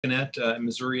at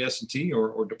Missouri S&T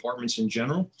or departments in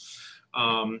general.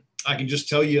 I can just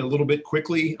tell you a little bit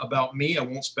quickly about me. I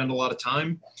won't spend a lot of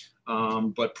time,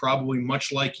 but probably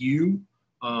much like you,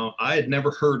 I had never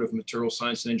heard of material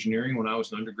science and engineering when I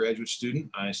was an undergraduate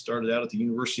student. I started out at the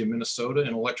University of Minnesota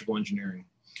in electrical engineering.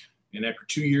 And after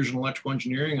 2 years in electrical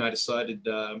engineering, I decided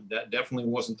that definitely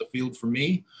wasn't the field for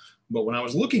me. But when I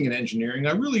was looking at engineering,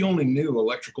 I really only knew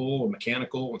electrical and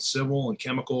mechanical and civil and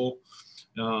chemical,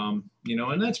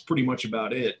 and that's pretty much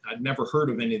about it. I'd never heard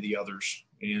of any of the others.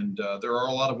 And there are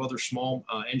a lot of other small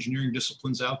engineering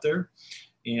disciplines out there.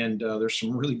 And there's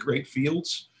some really great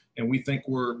fields. And we think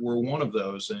we're one of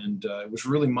those. And it was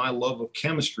really my love of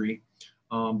chemistry,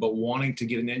 but wanting to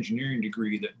get an engineering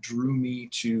degree that drew me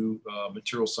to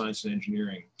material science and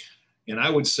engineering. And I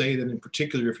would say that in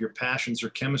particular, if your passions are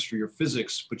chemistry or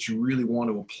physics, but you really want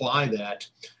to apply that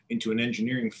into an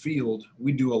engineering field,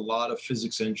 we do a lot of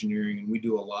physics engineering and we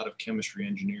do a lot of chemistry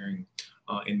engineering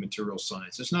in material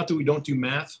science. It's not that we don't do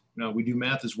math. No, we do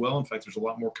math as well. In fact, there's a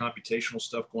lot more computational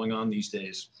stuff going on these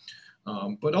days.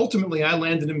 But ultimately, I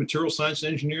landed in material science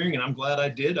and engineering, and I'm glad I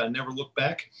did. I never looked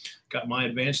back. Got my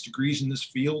advanced degrees in this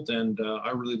field, and I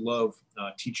really love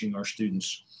teaching our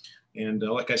students. And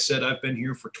like I said, I've been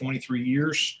here for 23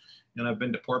 years, and I've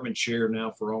been department chair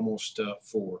now for almost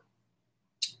 4.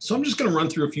 So I'm just going to run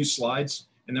through a few slides,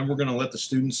 and then we're going to let the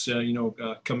students,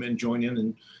 come in, join in,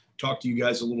 and talk to you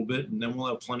guys a little bit, and then we'll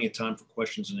have plenty of time for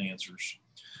questions and answers.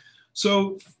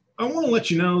 So I want to let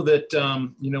you know that,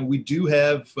 we do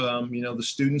have, the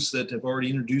students that have already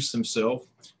introduced themselves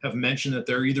have mentioned that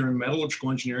they're either in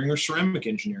metallurgical engineering or ceramic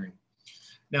engineering.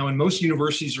 Now, in most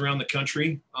universities around the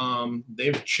country,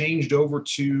 they've changed over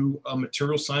to a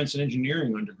material science and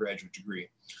engineering undergraduate degree.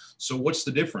 So what's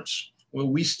the difference? Well,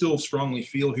 we still strongly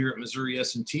feel here at Missouri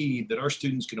S&T that our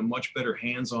students get a much better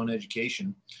hands-on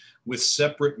education with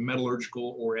separate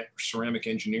metallurgical or ceramic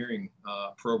engineering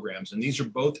programs. And these are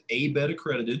both ABET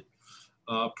accredited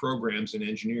programs in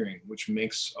engineering, which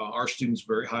makes our students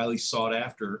very highly sought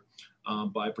after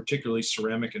by particularly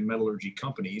ceramic and metallurgy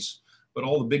companies. But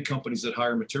all the big companies that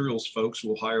hire materials folks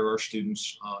will hire our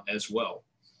students as well.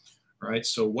 All right,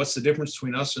 so what's the difference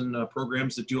between us and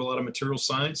programs that do a lot of material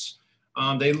science?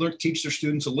 They teach their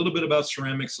students a little bit about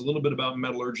ceramics, a little bit about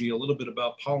metallurgy, a little bit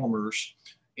about polymers,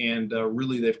 and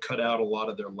really they've cut out a lot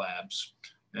of their labs.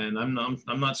 And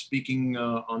I'm not speaking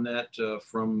on that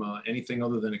from anything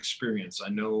other than experience. I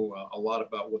know a lot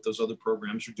about what those other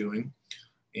programs are doing.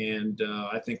 And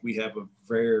I think we have a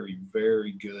very,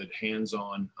 very good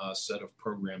hands-on set of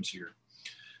programs here.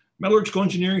 Metallurgical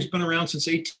engineering has been around since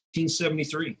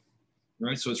 1873,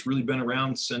 right? So it's really been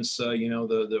around since,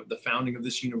 the founding of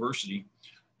this university.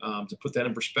 To put that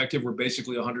in perspective, we're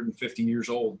basically 150 years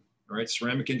old, right?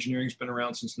 Ceramic engineering has been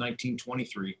around since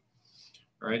 1923,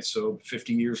 right? So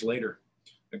 50 years later.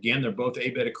 Again, they're both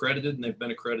ABET accredited, and they've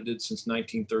been accredited since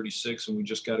 1936, and we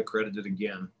just got accredited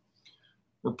again.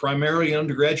 We're primarily an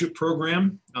undergraduate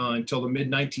program until the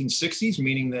mid-1960s,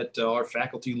 meaning that our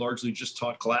faculty largely just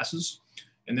taught classes.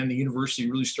 And then the university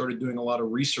really started doing a lot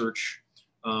of research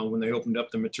when they opened up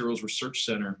the Materials Research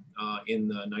Center in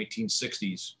the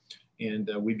 1960s. And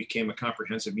we became a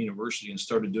comprehensive university and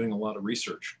started doing a lot of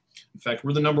research. In fact,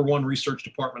 we're the #1 research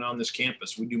department on this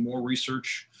campus. We do more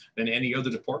research than any other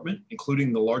department,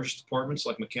 including the largest departments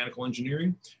like mechanical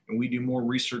engineering, and we do more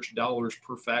research dollars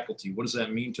per faculty. What does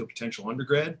that mean to a potential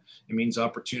undergrad? It means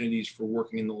opportunities for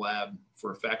working in the lab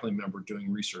for a faculty member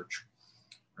doing research,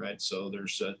 right? So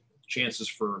there's chances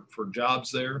for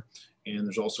jobs there, and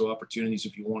there's also opportunities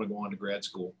if you want to go on to grad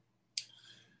school.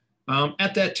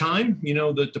 At that time,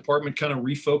 the department kind of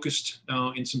refocused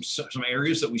in some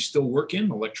areas that we still work in: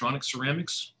 electronic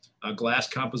ceramics, glass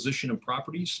composition and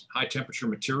properties, high temperature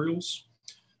materials,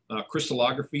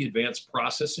 crystallography, advanced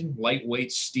processing,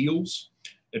 lightweight steels,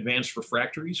 advanced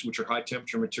refractories, which are high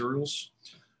temperature materials,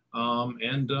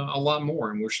 and a lot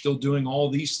more. And we're still doing all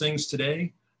these things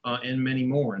today and many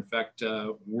more. In fact,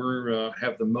 we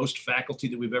have the most faculty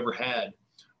that we've ever had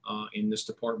in this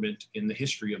department in the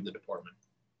history of the department.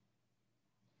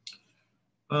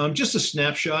 Just a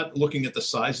snapshot looking at the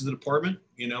size of the department.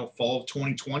 Fall of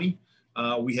 2020,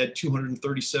 we had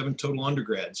 237 total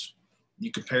undergrads.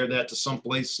 You compare that to some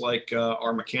place like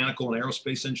our mechanical and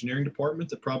aerospace engineering department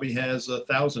that probably has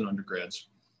 1,000 undergrads.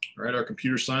 All right, our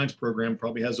computer science program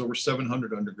probably has over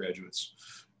 700 undergraduates.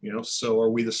 So are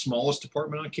we the smallest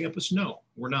department on campus? No,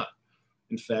 we're not.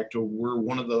 In fact, we're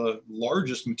one of the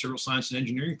largest material science and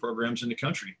engineering programs in the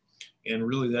country. And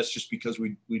really, that's just because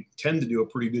we tend to do a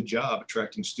pretty good job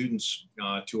attracting students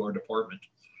to our department.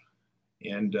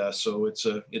 And so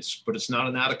but it's not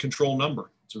an out of control number.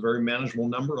 It's a very manageable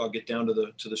number. I'll get down to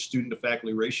the student to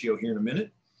faculty ratio here in a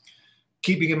minute.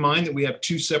 Keeping in mind that we have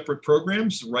 2 separate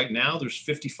programs. Right now, there's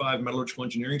 55 metallurgical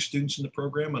engineering students in the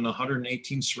program and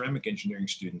 118 ceramic engineering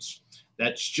students.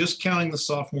 That's just counting the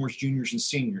sophomores, juniors, and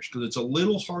seniors, because it's a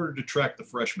little harder to track the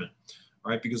freshmen,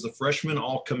 all right? Because the freshmen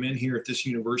all come in here at this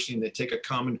university and they take a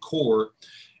common core,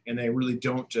 and they really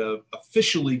don't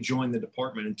officially join the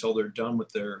department until they're done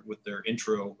with their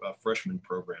intro freshman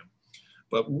program.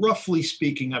 But roughly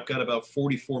speaking, I've got about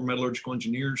 44 metallurgical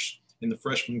engineers in the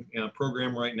freshman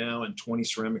program right now and 20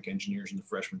 ceramic engineers in the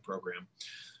freshman program.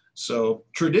 So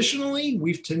traditionally,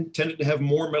 we've tended to have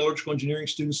more metallurgical engineering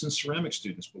students than ceramic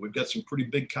students, but we've got some pretty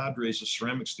big cadres of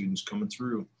ceramic students coming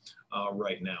through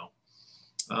right now.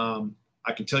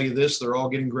 I can tell you this, they're all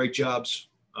getting great jobs.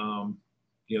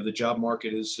 You know, the job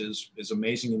market is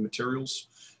amazing in materials,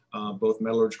 both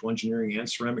metallurgical engineering and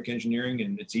ceramic engineering,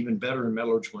 and it's even better in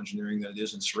metallurgical engineering than it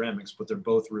is in ceramics, but they're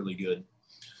both really good.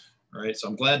 All right, so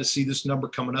I'm glad to see this number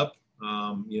coming up.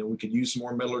 You know, we could use some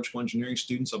more metallurgical engineering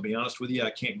students. I'll be honest with you,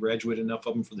 I can't graduate enough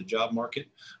of them for the job market,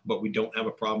 but we don't have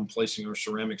a problem placing our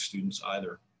ceramic students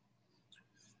either.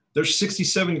 There's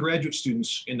 67 graduate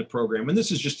students in the program, and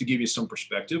this is just to give you some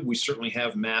perspective. We certainly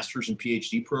have master's and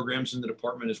PhD programs in the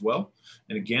department as well.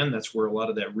 And again, that's where a lot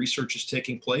of that research is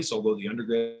taking place, although the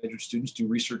undergraduate students do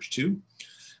research too.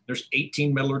 There's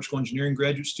 18 metallurgical engineering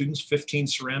graduate students, 15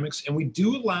 ceramics, and we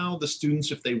do allow the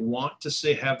students, if they want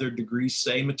to have their degree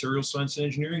say material science and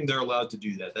engineering, they're allowed to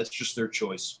do that. That's just their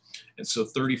choice. And so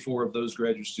 34 of those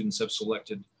graduate students have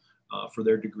selected for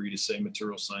their degree to say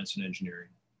material science and engineering.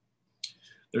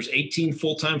 There's 18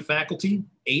 full-time faculty,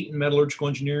 8 in metallurgical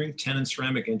engineering, 10 in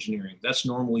ceramic engineering. That's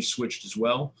normally switched as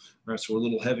well. All right, so we're a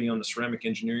little heavy on the ceramic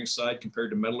engineering side compared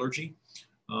to metallurgy,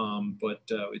 but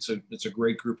it's a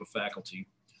great group of faculty.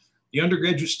 The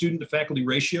undergraduate student to faculty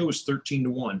ratio is 13 to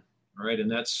 1, all right, and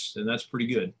that's pretty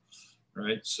good, all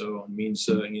right? So it means,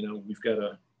 you know, we've got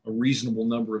a reasonable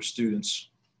number of students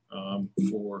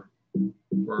for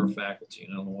our faculty.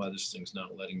 And I don't know why this thing's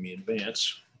not letting me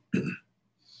advance.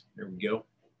 There we go.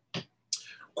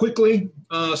 Quickly,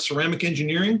 ceramic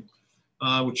engineering,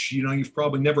 which, you know, you've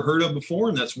probably never heard of before,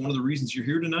 and that's one of the reasons you're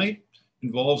here tonight,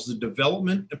 involves the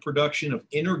development and production of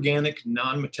inorganic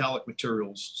non-metallic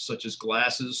materials, such as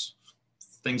glasses.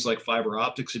 Things like fiber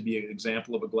optics would be an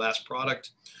example of a glass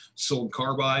product. Silicon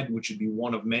carbide, which would be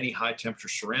one of many high temperature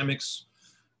ceramics.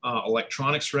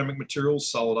 Electronic ceramic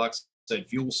materials, solid oxide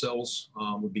fuel cells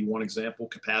would be one example.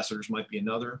 Capacitors might be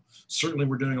another. Certainly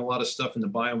we're doing a lot of stuff in the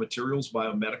biomaterials,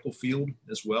 biomedical field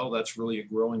as well. That's really a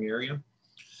growing area.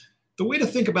 The way to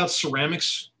think about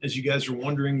ceramics, as you guys are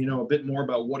wondering, you know, a bit more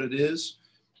about what it is,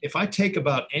 if I take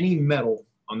about any metal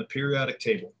on the periodic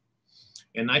table,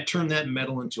 and I turn that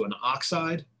metal into an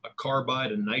oxide, a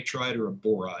carbide, a nitride, or a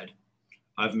boride,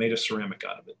 I've made a ceramic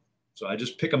out of it. So I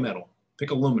just pick a metal,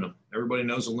 pick aluminum. Everybody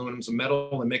knows aluminum's a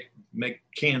metal, and make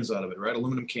cans out of it, right?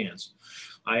 Aluminum cans.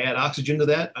 I add oxygen to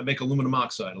that, I make aluminum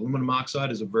oxide. Aluminum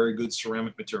oxide is a very good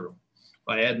ceramic material. If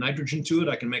I add nitrogen to it,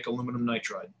 I can make aluminum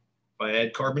nitride. If I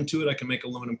add carbon to it, I can make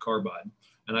aluminum carbide.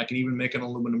 And I can even make an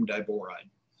aluminum diboride,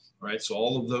 right? So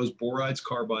all of those borides,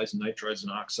 carbides, nitrides,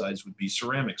 and oxides would be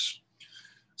ceramics.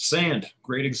 Sand,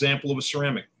 great example of a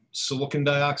ceramic. Silicon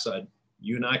dioxide.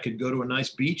 You and I could go to a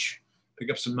nice beach, pick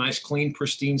up some nice, clean,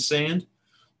 pristine sand.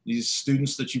 These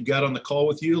students that you've got on the call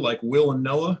with you, like Will and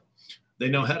Noah, they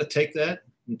know how to take that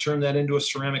and turn that into a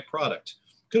ceramic product.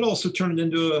 Could also turn it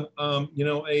into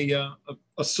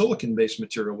a silicon-based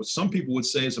material, which some people would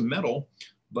say is a metal,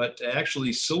 but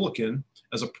actually silicon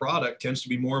as a product tends to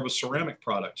be more of a ceramic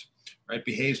product. Right,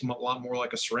 behaves a lot more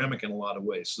like a ceramic in a lot of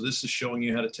ways. So this is showing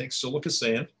you how to take silica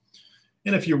sand.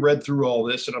 And if you read through all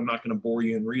this, and I'm not going to bore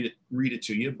you and read it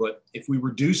to you, but if we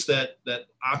reduce that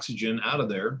oxygen out of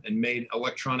there and made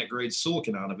electronic grade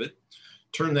silicon out of it,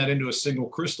 turn that into a single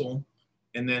crystal,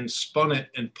 and then spun it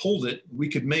and pulled it, we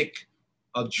could make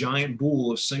a giant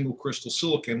boule of single crystal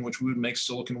silicon, which we would make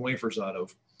silicon wafers out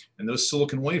of. And those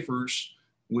silicon wafers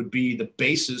would be the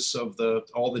basis of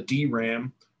all the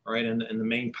DRAM, right, and the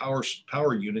main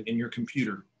power unit in your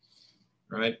computer,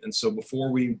 right? And so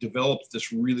before we developed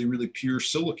this really, really pure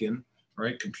silicon,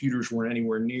 right, computers weren't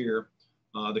anywhere near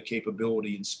the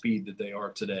capability and speed that they are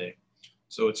today.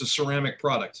 So it's a ceramic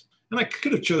product. And I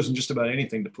could have chosen just about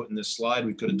anything to put in this slide.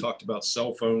 We could have talked about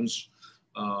cell phones.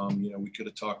 You know, we could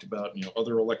have talked about, you know,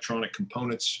 other electronic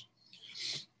components.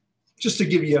 Just to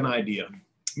give you an idea.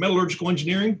 Metallurgical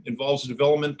engineering involves the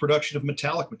development and production of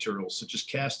metallic materials such as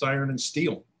cast iron and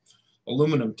steel,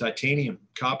 aluminum, titanium,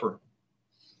 copper,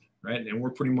 right? And we're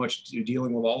pretty much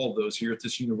dealing with all of those here at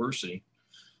this university.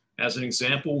 As an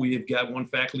example, we have got one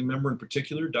faculty member in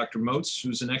particular, Dr. Moats,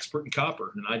 who's an expert in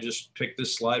copper. And I just picked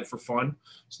this slide for fun.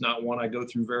 It's not one I go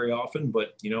through very often,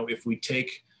 but if we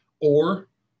take ore,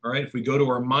 all right, if we go to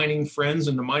our mining friends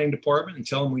in the mining department and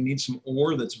tell them we need some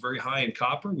ore that's very high in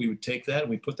copper, we would take that and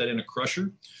we put that in a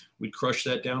crusher. We'd crush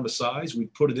that down to size.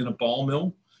 We'd put it in a ball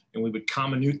mill and we would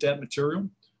comminute that material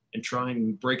and try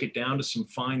and break it down to some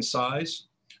fine size,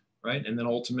 right? And then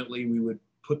ultimately we would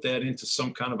put that into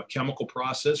some kind of a chemical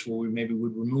process where we maybe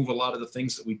would remove a lot of the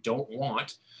things that we don't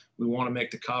want. We want to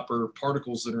make the copper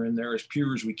particles that are in there as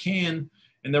pure as we can.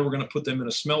 And then we're going to put them in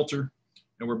a smelter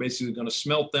and we're basically going to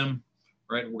smelt them,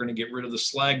 right? We're going to get rid of the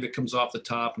slag that comes off the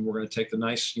top and we're going to take the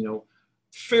nice,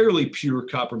 fairly pure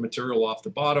copper material off the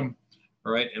bottom,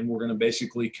 all right? And we're going to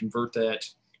basically convert that,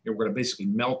 we're going to basically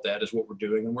melt that is what we're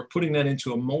doing. And we're putting that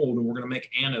into a mold and we're going to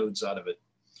make anodes out of it.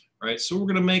 Right, so we're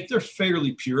going to make, they're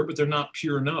fairly pure, but they're not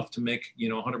pure enough to make,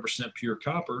 100% pure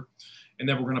copper. And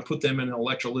then we're going to put them in an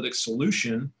electrolytic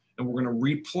solution and we're going to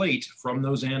replate from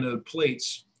those anode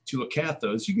plates to a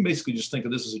cathode. So you can basically just think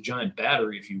of this as a giant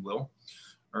battery, if you will.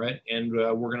 All right, and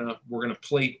we're going to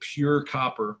plate pure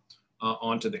copper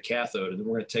onto the cathode. And then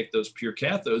we're going to take those pure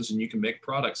cathodes and you can make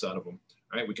products out of them.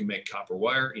 All right, we can make copper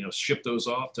wire, ship those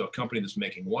off to a company that's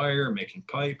making wire, making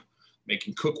pipe,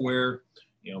 making cookware,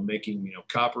 making,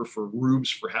 copper for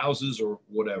roofs for houses or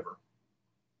whatever.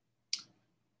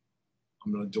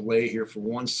 I'm going to delay here for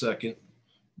 1 second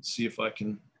and see if I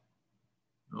can,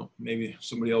 maybe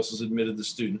somebody else has admitted the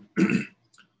student. I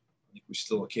think we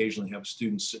still occasionally have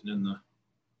students sitting in the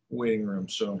waiting room,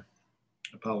 so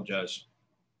I apologize.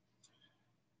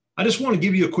 I just want to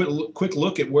give you a quick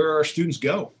look at where our students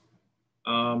go.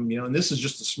 And this is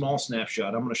just a small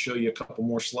snapshot. I'm going to show you a couple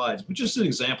more slides, but just an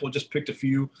example, just picked a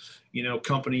few,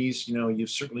 companies, you've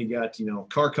certainly got,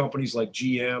 car companies like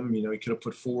GM, you could have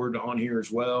put Ford on here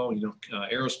as well,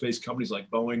 aerospace companies like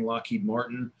Boeing, Lockheed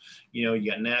Martin, you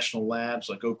got national labs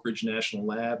like Oak Ridge National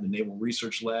Lab, the Naval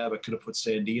Research Lab. I could have put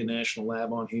Sandia National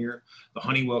Lab on here, the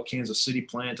Honeywell Kansas City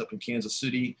plant up in Kansas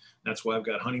City. That's why I've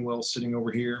got Honeywell sitting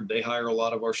over here. They hire a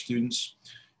lot of our students.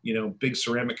 Big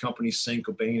ceramic companies,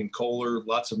 Saint-Gobain and Kohler,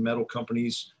 lots of metal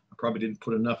companies. I probably didn't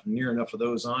put near enough of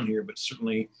those on here, but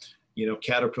certainly,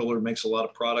 Caterpillar makes a lot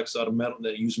of products out of metal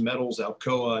that use metals.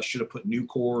 Alcoa, I should have put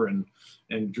Nucor and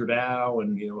Gerdau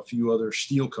and, a few other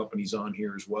steel companies on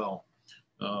here as well.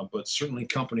 But certainly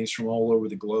companies from all over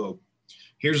the globe.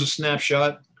 Here's a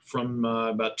snapshot from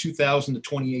about 2000 to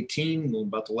 2018,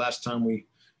 about the last time we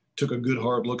took a good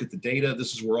hard look at the data.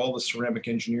 This is where all the ceramic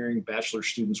engineering bachelor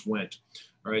students went.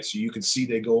 All right, so you can see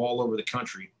they go all over the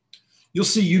country. You'll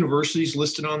see universities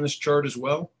listed on this chart as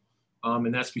well,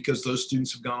 and that's because those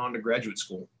students have gone on to graduate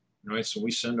school. All right, so we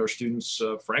send our students,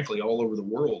 frankly, all over the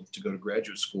world to go to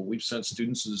graduate school. We've sent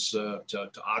students to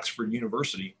Oxford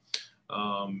University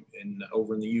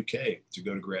over in the UK to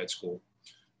go to grad school.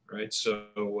 All right, so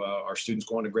our students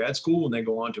go on to grad school and they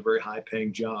go on to very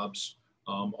high-paying jobs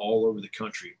all over the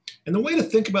country. And the way to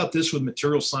think about this with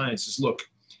material science is, look,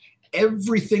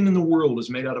 everything in the world is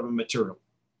made out of a material.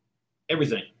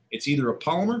 Everything. It's either a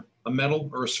polymer, a metal,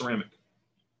 or a ceramic.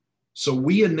 So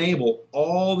we enable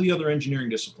all the other engineering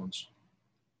disciplines.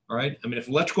 All right. I mean, if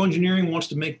electrical engineering wants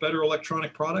to make better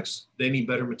electronic products, they need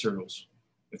better materials.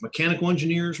 If mechanical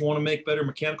engineers want to make better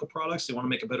mechanical products, they want to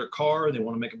make a better car, they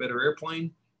want to make a better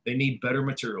airplane, they need better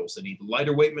materials. They need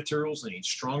lighter weight materials. They need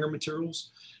stronger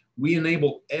materials. We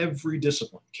enable every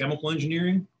discipline. Chemical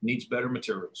engineering needs better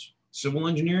materials. Civil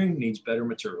engineering needs better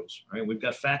materials, right? We've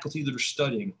got faculty that are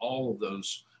studying all of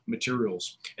those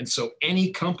materials. And so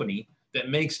any company that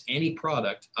makes any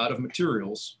product out of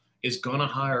materials is gonna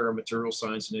hire a material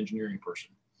science and engineering person.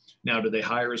 Now, do they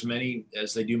hire as many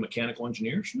as they do mechanical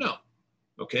engineers? No,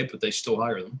 okay, but they still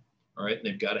hire them, all right? And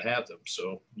they've gotta have them.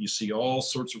 So you see all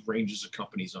sorts of ranges of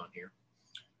companies on here.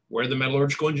 Where do the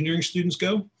metallurgical engineering students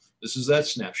go? This is that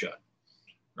snapshot,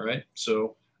 all right?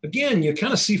 So again, you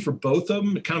kind of see for both of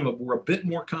them, we're a bit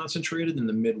more concentrated in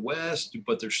the Midwest,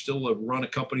 but there's still a run of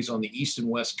companies on the East and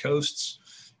West coasts.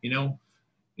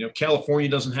 California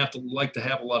doesn't like to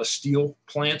have a lot of steel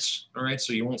plants, all right?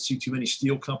 So you won't see too many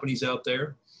steel companies out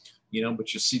there,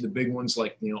 but you see the big ones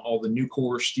like, all the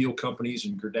Nucor steel companies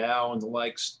and Gerdau and the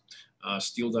likes,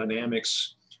 Steel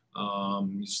Dynamics.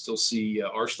 You still see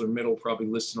ArcelorMittal probably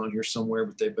listed on here somewhere,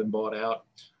 but they've been bought out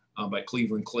by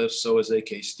Cleveland Cliffs. So is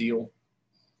AK Steel.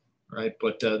 Right,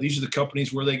 but these are the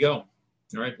companies where they go.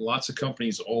 All right, lots of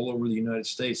companies all over the United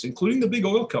States, including the big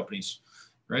oil companies.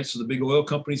 Right, so the big oil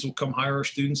companies will come hire our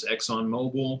students.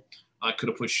 ExxonMobil. I could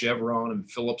have put Chevron and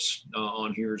Phillips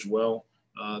on here as well.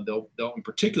 they'll in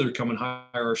particular come and hire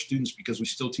our students because we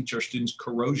still teach our students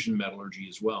corrosion metallurgy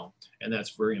as well. And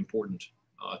that's very important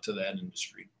to that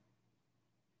industry.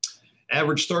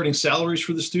 Average starting salaries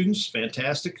for the students,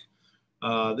 fantastic.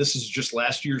 This is just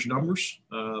last year's numbers,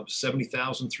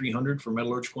 70,300 for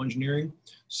metallurgical engineering,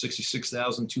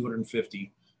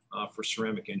 66,250 for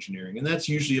ceramic engineering. And that's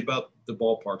usually about the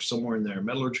ballpark, somewhere in there.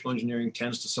 Metallurgical engineering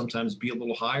tends to sometimes be a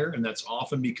little higher, and that's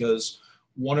often because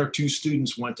one or two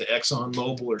students went to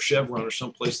ExxonMobil or Chevron or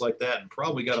someplace like that and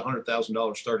probably got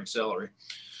 $100,000 starting salary,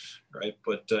 right?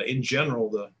 But in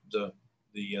general, the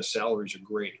salaries are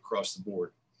great across the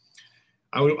board.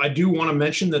 I do want to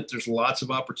mention that there's lots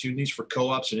of opportunities for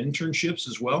co-ops and internships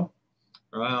as well.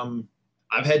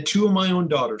 I've had two of my own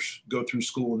daughters go through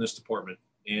school in this department.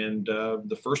 And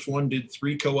the first one did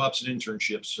 3 co-ops and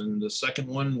internships. And the second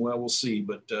one, well, we'll see.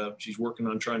 But she's working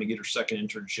on trying to get her second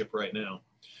internship right now.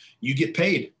 You get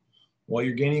paid while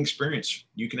you're gaining experience.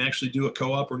 You can actually do a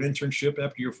co-op or an internship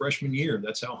after your freshman year.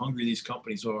 That's how hungry these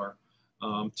companies are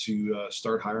to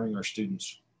start hiring our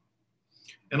students.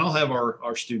 And I'll have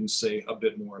our students say a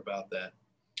bit more about that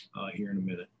here in a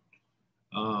minute.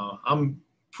 I'm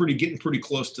getting pretty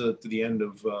close to the end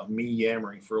of me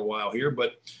yammering for a while here,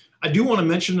 but I do want to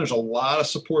mention there's a lot of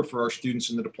support for our students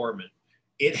in the department.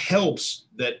 It helps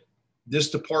that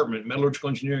this department, metallurgical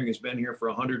engineering, has been here for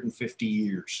 150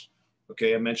 years.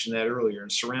 Okay, I mentioned that earlier,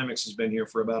 and ceramics has been here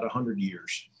for about 100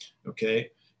 years.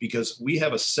 Okay, because we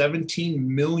have a $17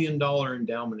 million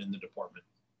endowment in the department.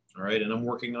 All right, and I'm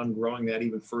working on growing that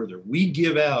even further. We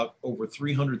give out over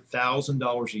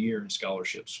 $300,000 a year in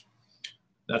scholarships.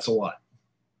 That's a lot.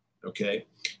 Okay,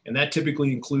 and that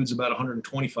typically includes about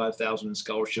 $125,000 in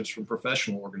scholarships from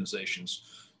professional organizations.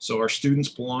 So our students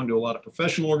belong to a lot of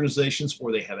professional organizations,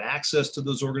 or they have access to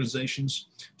those organizations.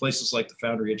 Places like the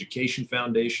Foundry Education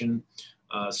Foundation,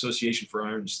 Association for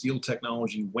Iron and Steel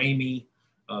Technology, WAME,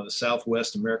 the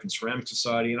Southwest American Ceramic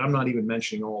Society, and I'm not even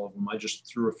mentioning all of them. I just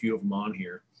threw a few of them on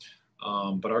here.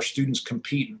 But our students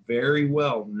compete very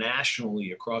well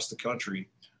nationally across the country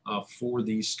for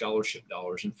these scholarship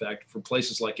dollars. In fact, for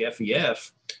places like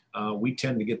FEF, we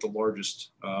tend to get the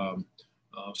largest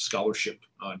scholarship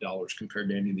dollars compared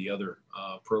to any of the other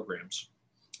programs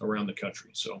around the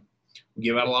country. So we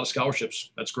give out a lot of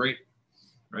scholarships. That's great,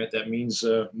 right? That means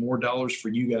more dollars for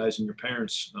you guys and your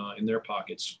parents in their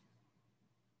pockets.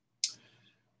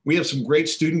 We have some great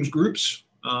student groups,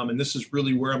 and this is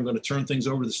really where I'm going to turn things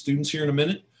over to the students here in a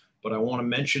minute. But I want to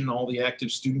mention all the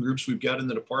active student groups we've got in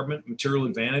the department. Material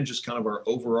Advantage is kind of our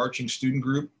overarching student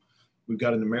group. We've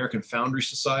got an American Foundry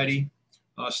Society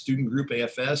student group,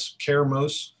 AFS.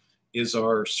 Keramos is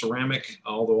our ceramic,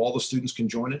 although all the students can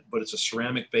join it, but it's a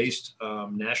ceramic-based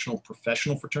national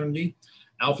professional fraternity.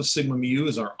 Alpha Sigma Mu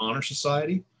is our honor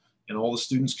society, and all the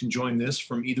students can join this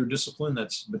from either discipline.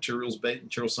 That's material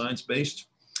science based.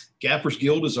 Gaffers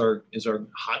Guild is our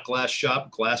hot glass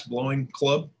shop, glass blowing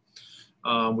club.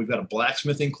 We've got a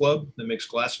blacksmithing club that makes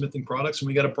glassmithing products, and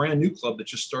we got a brand new club that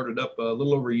just started up a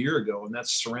little over a year ago, and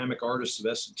that's Ceramic Artists of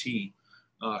S&T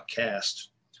CAST.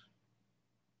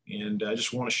 And I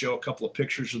just want to show a couple of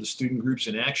pictures of the student groups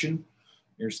in action.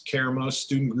 Here's the Keramos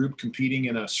student group competing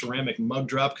in a ceramic mug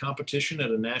drop competition at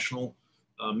a national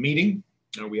meeting.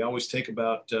 We always take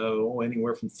about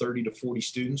anywhere from 30 to 40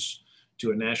 students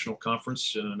to a national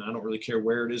conference, and I don't really care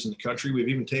where it is in the country. We've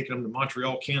even taken them to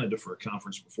Montreal, Canada for a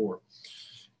conference before.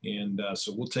 And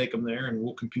so we'll take them there and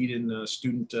we'll compete in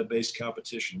student-based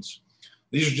competitions.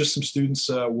 These are just some students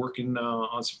working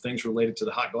on some things related to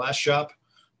the hot glass shop.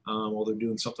 Well, they're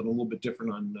doing something a little bit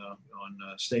different on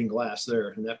stained glass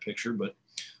there in that picture. But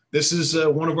this is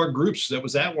one of our groups that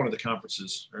was at one of the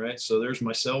conferences. All right, so there's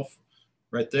myself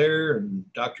right there, and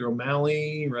Dr.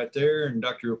 O'Malley right there, and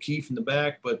Dr. O'Keefe in the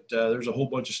back. But there's a whole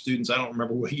bunch of students. I don't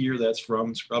remember what year that's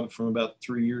from. It's probably from about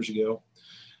 3 years ago.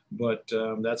 But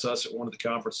that's us at one of the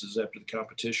conferences after the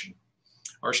competition.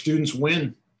 Our students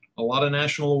win a lot of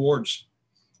national awards.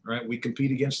 Right, we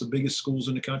compete against the biggest schools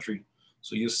in the country.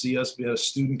 So you'll see us be a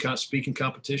student speaking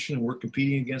competition, and we're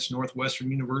competing against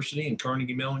Northwestern University and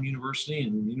Carnegie Mellon University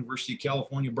and University of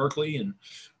California, Berkeley, and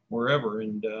wherever.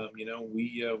 And,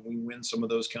 we win some of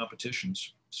those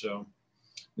competitions. So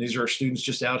these are our students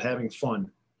just out having fun,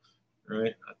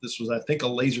 right? This was, I think, a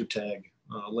laser tag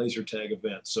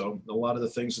event. So a lot of the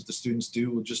things that the students do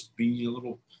will just be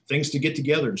little things to get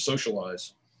together and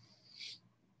socialize.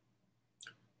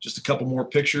 Just a couple more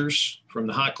pictures from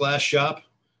the hot glass shop.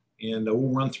 And we'll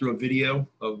run through a video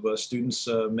of students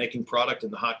making product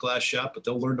in the hot glass shop, but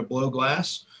they'll learn to blow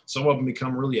glass. Some of them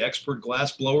become really expert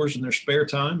glass blowers in their spare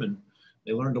time, and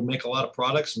they learn to make a lot of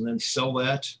products and then sell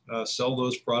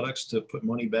those products to put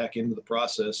money back into the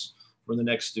process for the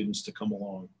next students to come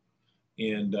along.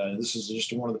 And this is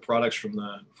just one of the products from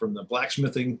the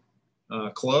blacksmithing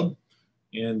club.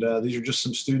 And these are just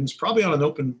some students, probably on an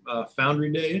open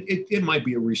foundry day. It might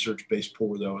be a research-based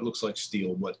pour, though. It looks like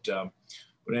steel, but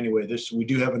anyway, we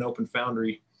do have an open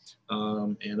foundry,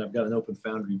 and I've got an open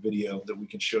foundry video that we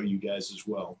can show you guys as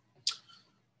well.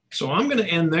 So I'm going to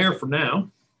end there for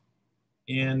now,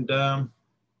 and I'm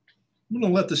going to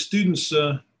let the students,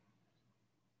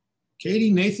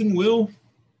 Katie, Nathan, Will,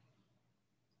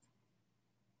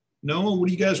 Noah, what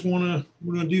do you guys want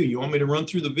to do? You want me to run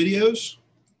through the videos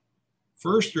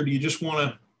first, or do you just want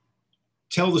to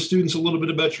tell the students a little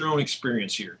bit about your own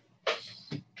experience here?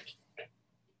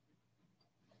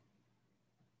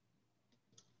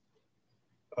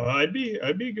 I'd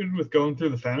be good with going through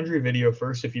the foundry video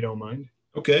first, if you don't mind.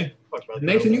 Okay.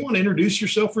 Nathan, you want to introduce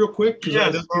yourself real quick?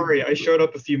 Yeah, sorry, I showed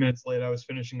up a few minutes late. I was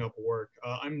finishing up work.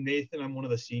 I'm Nathan. I'm one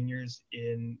of the seniors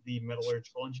in the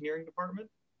metallurgical engineering department.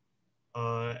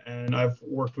 And I've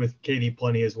worked with Katie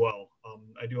plenty as well.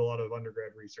 I do a lot of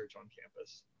undergrad research on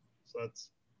campus. So that's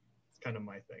kind of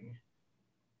my thing.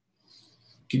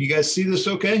 Can you guys see this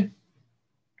okay?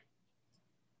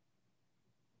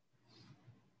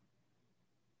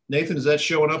 Nathan, is that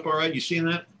showing up all right? You seeing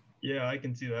that? Yeah, I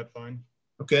can see that fine.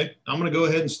 Okay, I'm going to go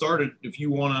ahead and start it if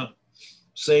you want to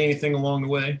say anything along the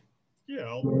way. Yeah,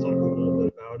 I'll talk a little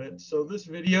bit about it. So this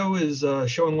video is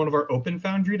showing one of our open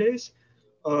foundry days.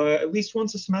 At least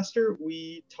once a semester,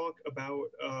 we talk about,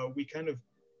 we kind of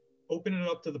open it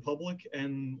up to the public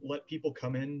and let people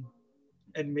come in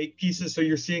and make pieces. So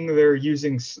you're seeing they're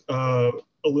using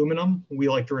aluminum. We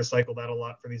like to recycle that a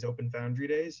lot for these open foundry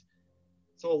days.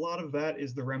 So a lot of that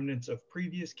is the remnants of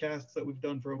previous casts that we've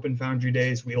done for open foundry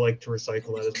days. We like to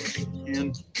recycle that as much as we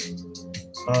can.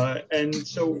 And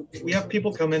so we have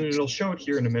people come in, and it'll show it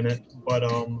here in a minute, but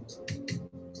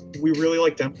we really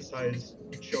like to emphasize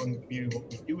showing the community what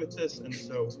we do with this. And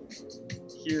so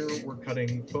here we're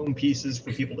cutting foam pieces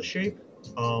for people to shape.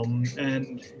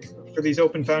 And for these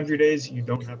open foundry days, you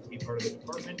don't have to be part of the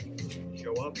department. You can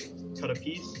show up, cut a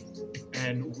piece,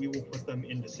 and we will put them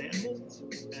into sand molds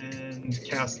and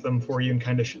cast them for you and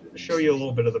kind of show you a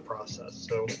little bit of the process.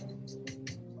 So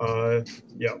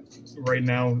yeah, right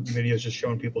now the video is just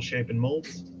showing people shaping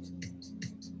molds.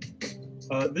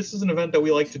 This is an event that we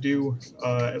like to do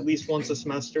at least once a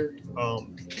semester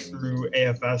through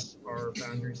AFS, our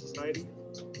Foundry Society.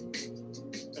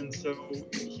 And so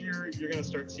here you're going to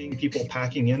start seeing people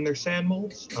packing in their sand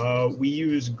molds. We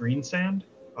use green sand,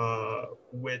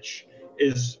 which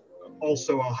is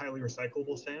also a highly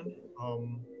recyclable sand,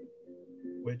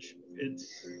 which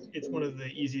it's one of the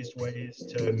easiest ways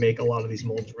to make a lot of these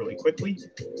molds really quickly.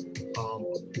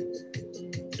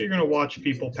 So you're going to watch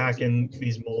people pack in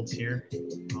these molds here. I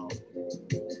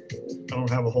don't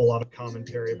have a whole lot of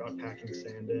commentary about packing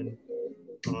sand in.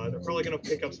 They're probably going to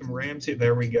pick up some rams here.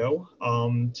 There we go.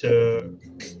 To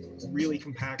really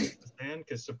compact the sand,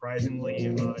 because surprisingly,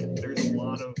 there's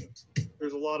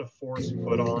a lot of force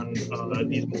put on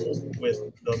these molds with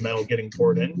the metal getting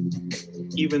poured in.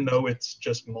 Even though it's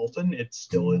just molten, it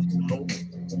still is metal.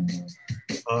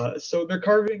 So they're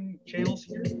carving channels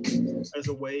here as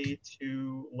a way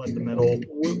to let the metal,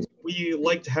 we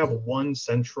like to have one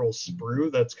central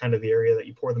sprue. That's kind of the area that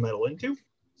you pour the metal into.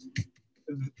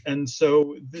 And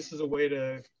so this is a way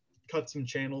to cut some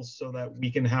channels so that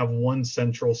we can have one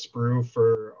central sprue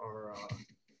for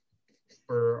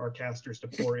our casters to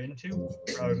pour into,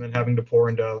 rather than having to pour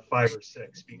into 5 or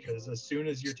 6, because as soon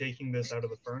as you're taking this out of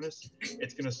the furnace,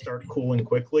 it's going to start cooling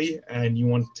quickly, and you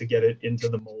want to get it into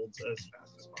the molds as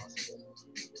fast as possible.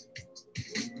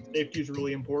 Safety is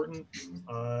really important.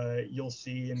 You'll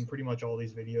see in pretty much all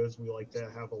these videos, we like to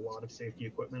have a lot of safety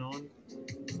equipment on.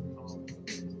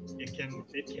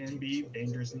 It can be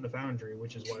dangerous in the foundry,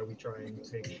 which is why we try and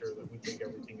make sure that we take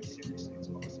everything as seriously as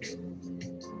possible.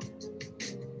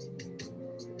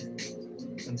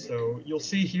 And so you'll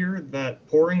see here that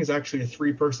pouring is actually a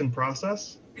 3-person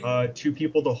process. 2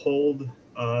 people to hold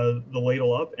the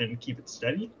ladle up and keep it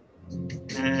steady,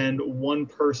 and 1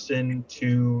 person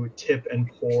to tip and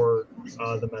pour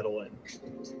the metal in.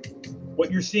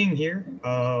 What you're seeing here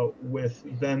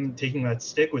with them taking that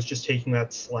stick was just taking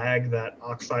that slag, that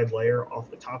oxide layer off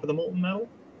the top of the molten metal.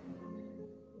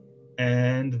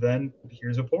 And then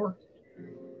here's a pour.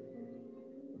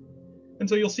 And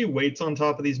so you'll see weights on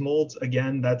top of these molds.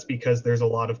 Again, that's because there's a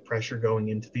lot of pressure going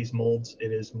into these molds.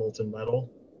 It is molten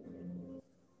metal.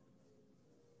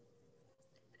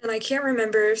 And I can't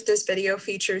remember if this video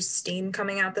features steam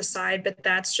coming out the side, but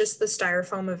that's just the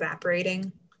styrofoam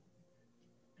evaporating.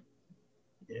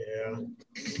 Yeah.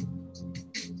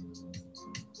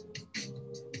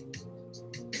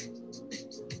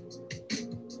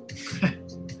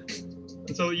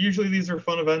 So usually these are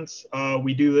fun events.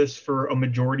 We do this for a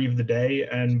majority of the day,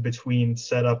 and between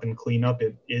setup and cleanup,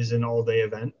 it is an all-day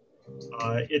event.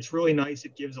 It's really nice.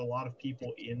 It gives a lot of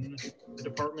people in the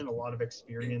department a lot of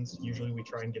experience. Usually we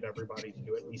try and get everybody to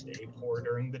do at least a pour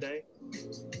during the day.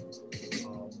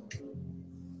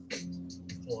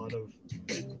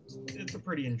 It's a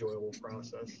pretty enjoyable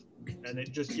process, and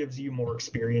it just gives you more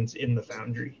experience in the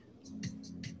foundry.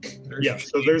 Yeah,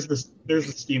 so there's the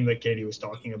steam that Katie was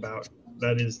talking about.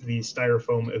 That is the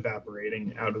styrofoam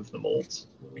evaporating out of the molds.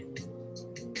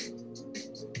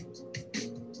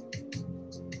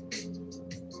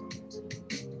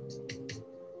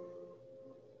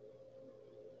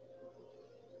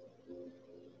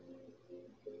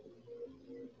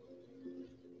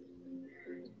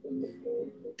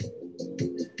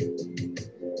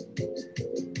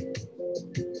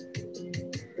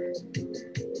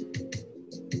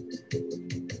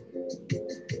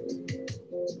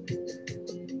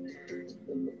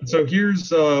 So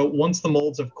here's once the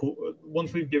molds have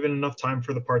once we've given enough time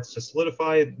for the parts to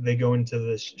solidify, they go into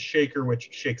this shaker, which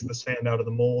shakes the sand out of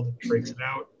the mold, breaks it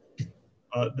out.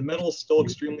 The metal is still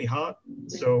extremely hot,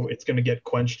 so it's going to get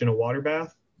quenched in a water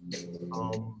bath,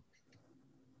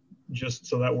 just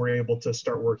so that we're able to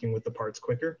start working with the parts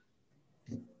quicker.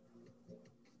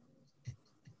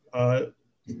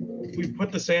 We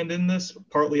put the sand in this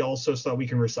partly also so that we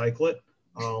can recycle it.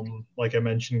 Like I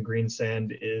mentioned, green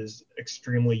sand is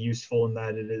extremely useful in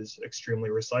that it is extremely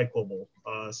recyclable.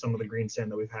 Some of the green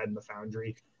sand that we've had in the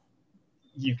foundry,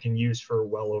 you can use for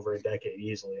well over a decade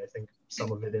easily. I think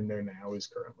some of it in there now is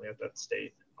currently at that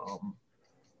state.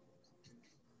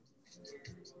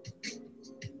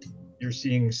 You're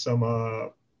seeing some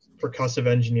percussive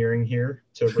engineering here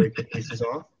to break the pieces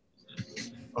off.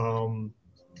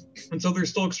 And so they're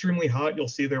still extremely hot. You'll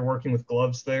see they're working with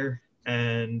gloves there.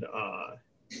 And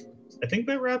I think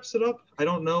that wraps it up. I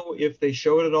don't know if they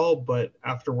show it at all, but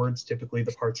afterwards, typically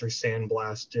the parts are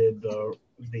sandblasted.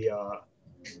 The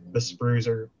sprues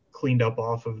are cleaned up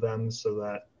off of them so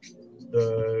that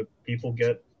the people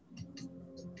get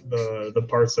the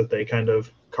parts that they kind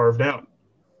of carved out.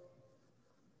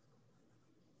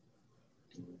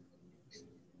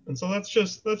 And so that's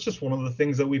just one of the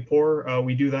things that we pour.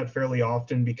 We do that fairly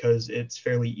often because it's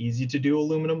fairly easy to do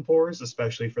aluminum pours,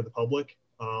 especially for the public.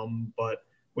 But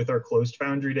with our closed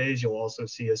foundry days, you'll also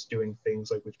see us doing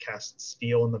things like we've cast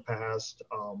steel in the past,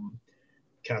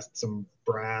 cast some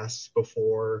brass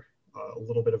before, a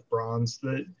little bit of bronze.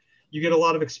 That you get a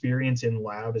lot of experience in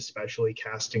lab, especially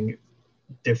casting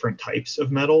different types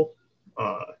of metal.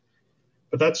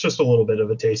 But that's just a little bit of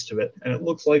a taste of it. And it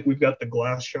looks like we've got the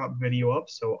glass shop video up,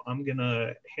 so I'm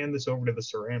gonna hand this over to the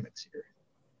ceramics here.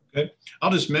 Okay,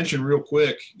 I'll just mention real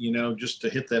quick, just to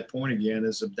hit that point again,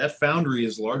 is that foundry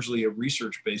is largely a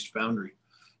research-based foundry,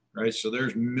 right? So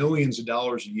there's millions of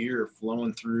dollars a year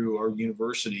flowing through our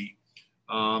university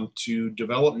to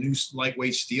develop new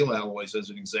lightweight steel alloys, as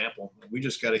an example. We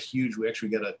actually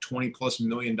got a $20+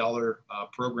 million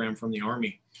program from the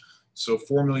Army. So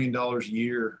 $4 million a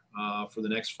year for the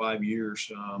next 5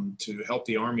 years to help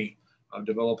the Army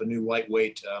develop a new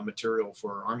lightweight material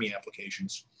for Army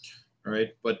applications. All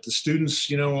right, but the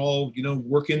students, all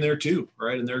work in there too,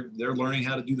 right? And they're learning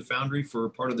how to do the foundry for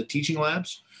part of the teaching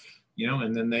labs,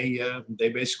 and then they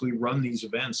basically run these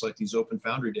events like these open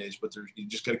foundry days. But you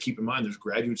just got to keep in mind there's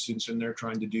graduate students in there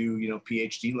trying to do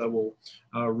PhD level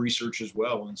research as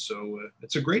well, and so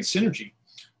it's a great synergy.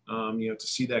 To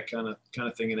see that kind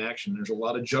of thing in action. There's a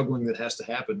lot of juggling that has to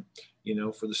happen,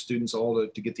 for the students all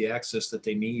to get the access that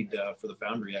they need for the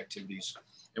foundry activities.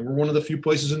 And we're one of the few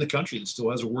places in the country that still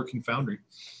has a working foundry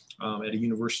at a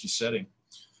university setting.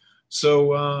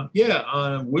 So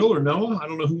Will or Noah, I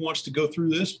don't know who wants to go through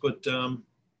this, but I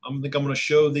think I'm going to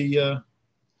show the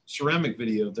ceramic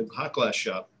video, the hot glass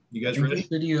shop. You guys ready? This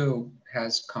video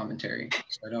has commentary,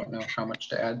 so I don't know how much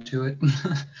to add to it.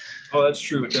 Oh, that's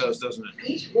true. It does, doesn't it?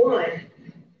 Each one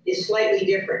is slightly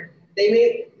different.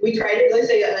 We try to, let's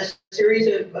say a series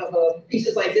of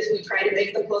pieces like this, we try to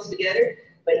make them close together,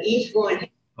 but each one.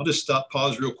 I'll just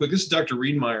pause real quick. This is Dr.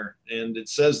 Riedmeier, and it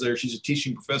says there she's a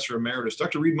teaching professor emeritus.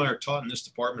 Dr. Riedmeier taught in this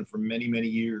department for many, many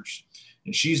years,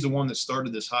 and she's the one that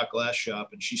started this hot glass shop,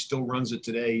 and she still runs it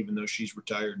today, even though she's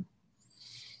retired.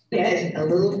 It has a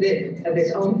little bit of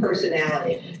its own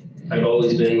personality. I've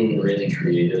always been really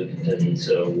creative, and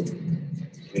so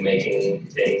making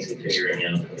things and figuring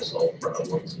out how to solve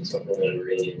problems is something that I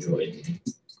really enjoyed.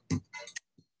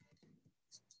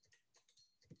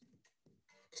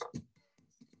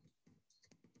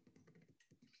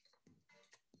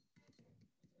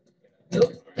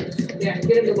 Yeah, Yeah,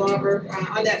 get them to go over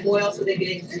on that boil so they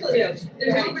can, there's a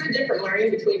little bit of different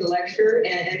learning between the lecture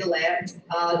and the lab.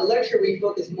 The lecture, we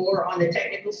focus more on the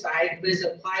technical side, but is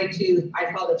applied to,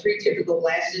 I call the 3 typical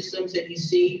glass systems that you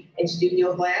see in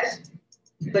studio glass.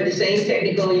 But the same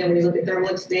technical, when you look at thermal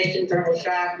expansion, thermal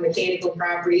shock, mechanical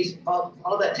properties,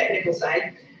 all that technical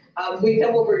side. We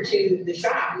come over to the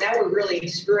shop, now we're really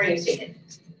experiencing it.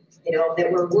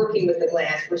 That we're working with the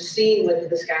glass, we're seeing what the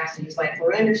viscosity is like,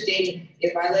 we're understanding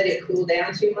if I let it cool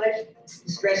down too much,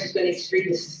 the stress is going to exceed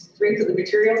the strength of the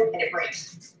material and it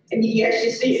breaks. And you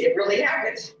actually see it, it really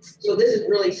happens. So this is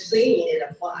really seeing it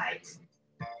applied.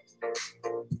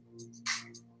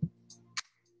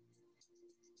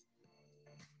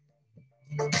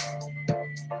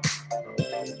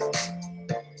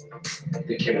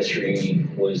 The chemistry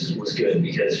was good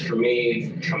because for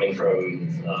me, coming from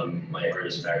my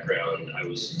artist background, I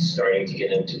was starting to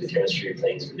get into the chemistry of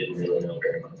things but didn't really know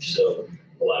very much. So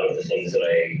a lot of the things that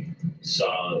I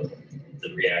saw,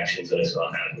 the reactions that I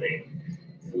saw happening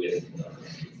with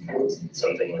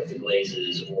something like the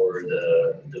glazes or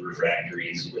the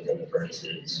refractories within the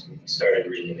furnaces started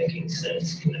really making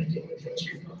sense connecting the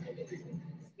chemistry behind everything.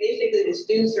 Basically, the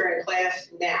students are in class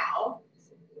now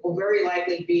will very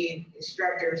likely be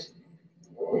instructors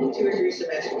 2 or 3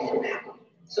 semesters from now.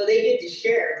 So they get to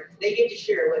share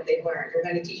what they've learned. They're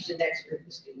going to teach the next group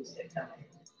of students that come in.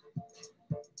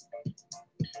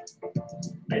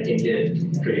 I can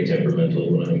get pretty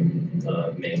temperamental when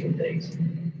I'm making things,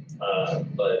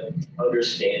 but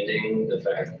understanding the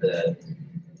fact that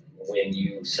when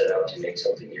you set out to make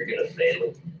something, you're going to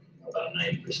fail about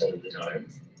 90% of the time,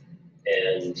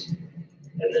 and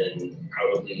then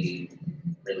probably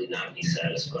really not be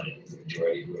satisfied with the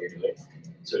majority of what you're doing.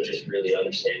 So just really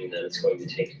understanding that it's going to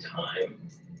take time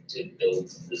to build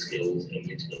the skills and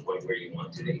get to the point where you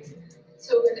want to be.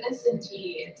 So with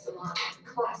S&T, it's a lot of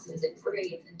classes and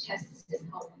grades and tests and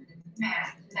homework and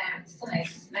math,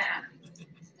 science, math.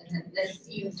 And then this,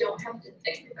 you don't have to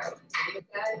think about any of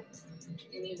that.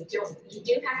 And you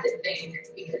do have to think,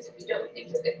 because if you don't think,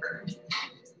 you'll get burned.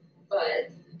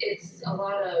 But it's a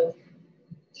lot of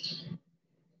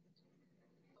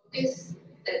focus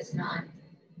that's not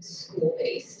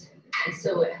school-based. And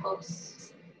so it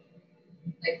helps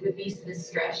release the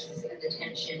stress and the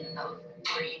tension of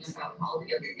worrying about all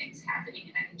the other things happening,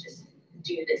 and I can just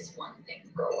do this one thing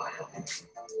for a while.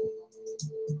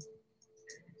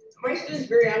 My students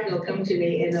very often will come to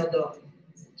me and they'll go,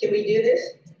 can we do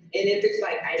this? And if it's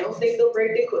like, I don't think they'll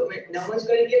break the equipment, no one's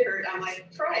going to get hurt, I'm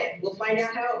like, try it. We'll find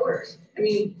out how it works. I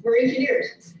mean, we're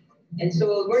engineers. And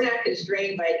so we're not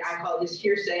constrained by, I call this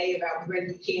hearsay about whether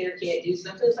you can or can't do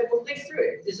something. It's like, well, think through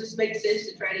it. Does this make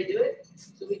sense to try to do it?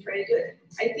 So we try to do it.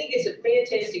 I think it's a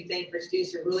fantastic thing for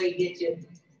students to really get to,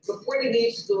 before they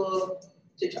leave school,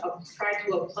 to try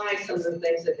to apply some of the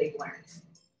things that they've learned.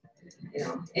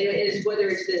 And it's whether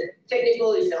it's the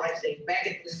technical, like I say, back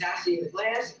at the viscosity of the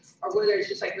glass, or whether it's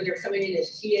just like when they're coming in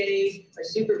as TAs or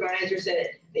supervisors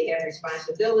that they have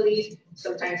responsibilities.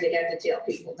 Sometimes they have to tell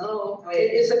people no.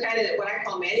 It's the kind of what I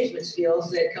call management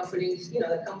skills that companies,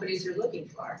 the companies are looking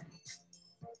for.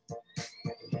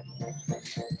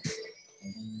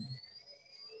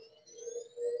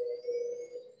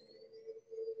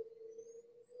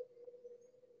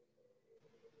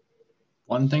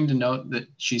 One thing to note that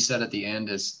she said at the end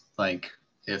is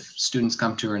if students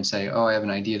come to her and say, oh, I have an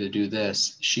idea to do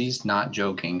this, she's not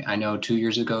joking. I know 2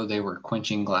 years ago, they were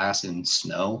quenching glass in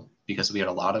snow because we had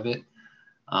a lot of it.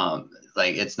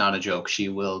 It's not a joke. She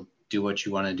will do what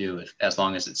you want to do as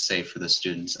long as it's safe for the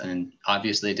students. And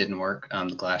obviously it didn't work.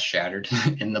 The glass shattered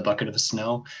in the bucket of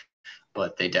snow,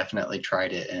 but they definitely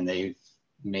tried it and they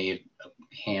made a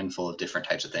handful of different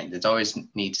types of things. It's always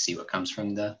neat to see what comes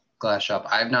from the glass shop.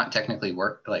 I've not technically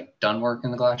done work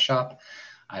in the glass shop.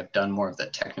 I've done more of the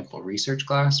technical research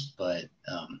glass, but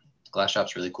glass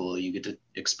shop's really cool. You get to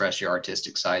express your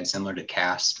artistic side, similar to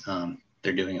cast.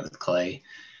 They're doing it with clay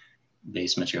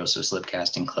based materials, so slip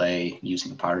casting clay,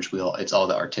 using a potter's wheel. It's all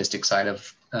the artistic side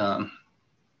of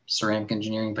ceramic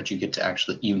engineering, but you get to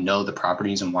actually, the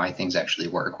properties and why things actually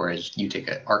work, whereas you take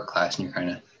an art class and you're kind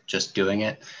of just doing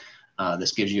it.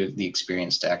 This gives you the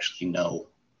experience to actually know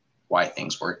why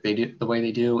things work the way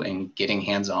they do, and getting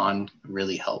hands-on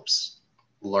really helps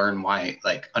learn why,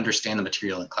 understand the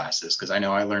material in classes, because I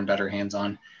know I learn better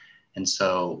hands-on. And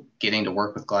so getting to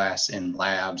work with glass in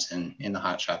labs and in the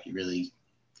hot shop, you really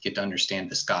get to understand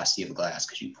viscosity of glass,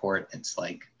 because you pour it, it's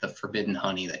like the forbidden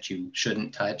honey that you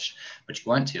shouldn't touch, but you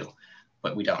want to,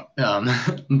 but we don't.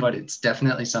 But it's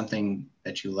definitely something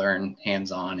that you learn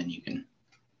hands-on and you can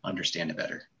understand it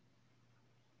better.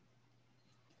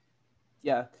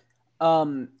 Yeah.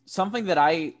 something that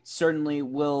I certainly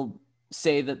will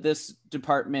say that this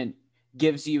department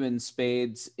gives you in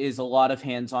spades is a lot of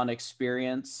hands-on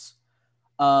experience.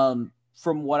 From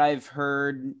what I've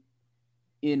heard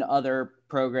in other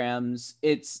programs,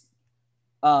 it's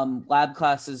lab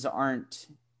classes aren't.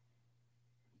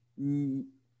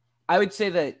 I would say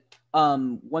that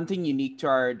one thing unique to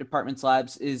our department's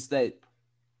labs is that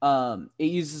it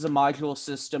uses a module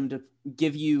system to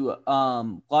give you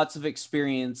lots of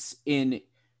experience in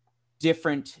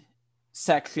different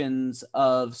sections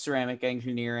of ceramic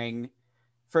engineering.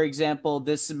 For example,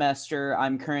 this semester,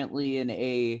 I'm currently in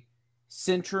a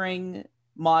sintering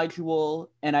module,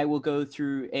 and I will go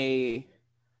through a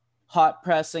hot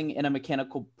pressing and a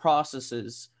mechanical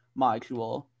processes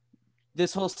module.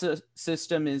 This whole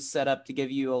system is set up to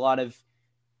give you a lot of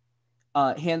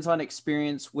hands-on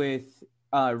experience with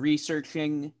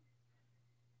researching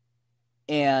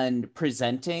and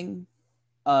presenting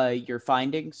your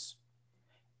findings.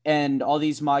 And all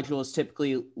these modules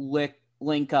typically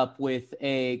link up with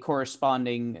a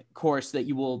corresponding course that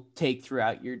you will take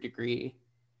throughout your degree.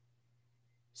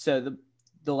 So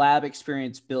the lab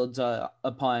experience builds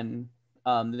upon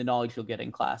the knowledge you'll get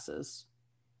in classes.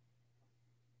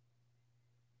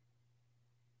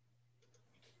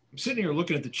 I'm sitting here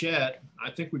looking at the chat.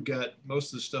 I think we've got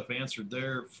most of the stuff answered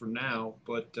there for now,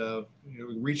 but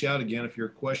reach out again if your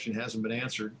question hasn't been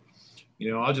answered.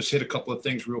 I'll just hit a couple of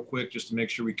things real quick just to make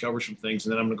sure we cover some things,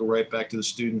 and then I'm going to go right back to the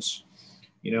students.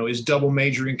 Is double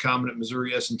majoring common at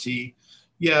Missouri S&T?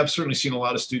 Yeah, I've certainly seen a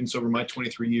lot of students over my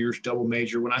 23 years double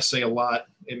major. When I say a lot,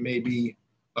 it may be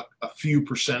a few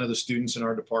percent of the students in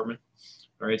our department.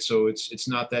 All right, so it's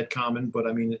not that common, but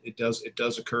I mean it does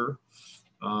occur.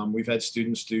 We've had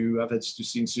students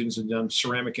seen students have done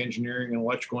ceramic engineering and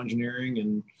electrical engineering,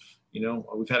 and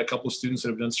we've had a couple of students that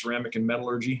have done ceramic and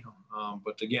metallurgy.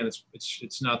 But again,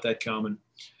 it's not that common.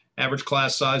 Average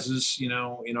class sizes,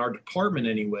 in our department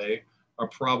anyway, are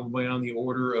probably on the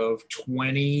order of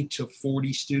 20 to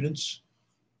 40 students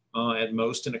at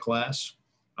most in a class.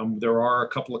 There are a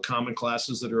couple of common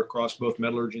classes that are across both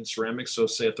metallurgy and ceramics. So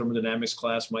say a thermodynamics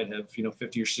class might have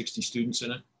 50 or 60 students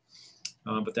in it,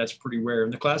 but that's pretty rare.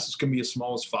 And the classes can be as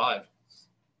small as 5.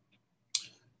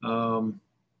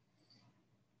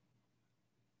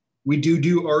 We do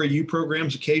REU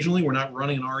programs occasionally. We're not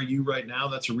running an REU right now.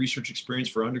 That's a research experience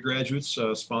for undergraduates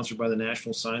sponsored by the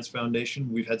National Science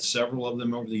Foundation. We've had several of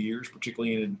them over the years,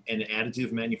 particularly in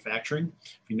additive manufacturing.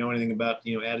 If you know anything about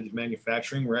additive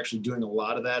manufacturing, we're actually doing a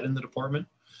lot of that in the department.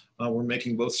 We're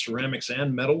making both ceramics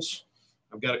and metals.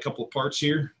 I've got a couple of parts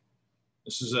here.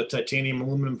 This is a titanium,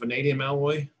 aluminum, vanadium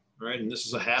alloy, right? And this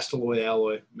is a Hastelloy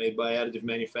alloy made by additive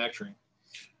manufacturing.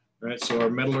 Right, so our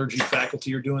metallurgy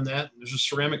faculty are doing that. There's a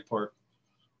ceramic part.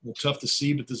 A little tough to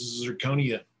see, but this is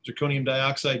zirconium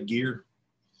dioxide gear.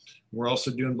 We're also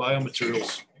doing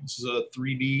biomaterials. This is a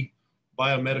 3D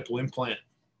biomedical implant,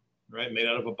 right, made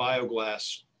out of a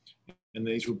bioglass. And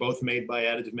these were both made by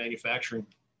additive manufacturing.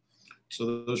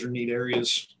 So those are neat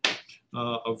areas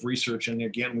of research. And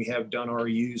again, we have done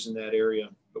REUs in that area,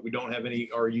 but we don't have any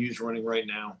REUs running right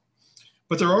now.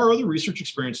 But there are other research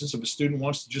experiences. If a student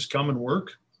wants to just come and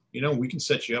work, we can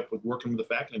set you up with working with a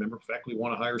faculty member. Faculty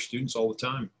want to hire students all the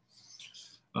time.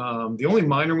 The only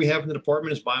minor we have in the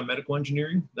department is biomedical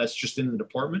engineering. That's just in the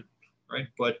department, right?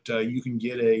 But you can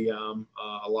get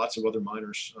lots of other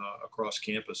minors across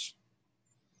campus.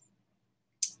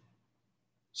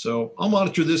 So I'll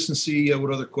monitor this and see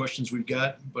what other questions we've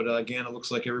got. But again, it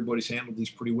looks like everybody's handled these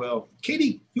pretty well.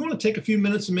 Katie, you want to take a few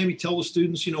minutes and maybe tell the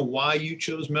students, why you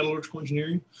chose metallurgical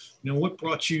engineering? What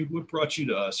brought you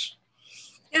to us?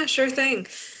 Yeah, sure thing.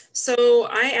 So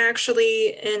I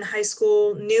actually in high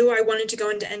school knew I wanted to go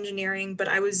into engineering, but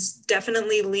I was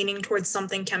definitely leaning towards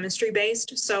something chemistry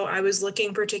based. So I was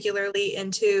looking particularly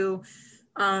into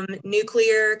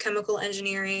nuclear, chemical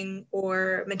engineering,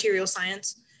 or material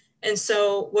science. And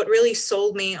so what really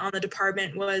sold me on the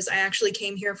department was I actually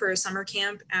came here for a summer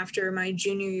camp after my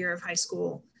junior year of high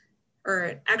school,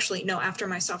 or actually, no, after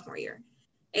my sophomore year.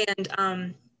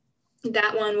 And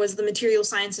that one was the material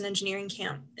science and engineering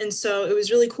camp. And so it was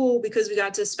really cool because we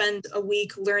got to spend a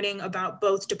week learning about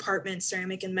both departments,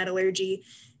 ceramic and metallurgy.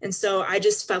 And so I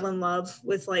just fell in love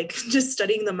with just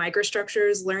studying the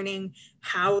microstructures, learning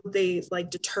how they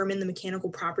determine the mechanical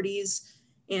properties.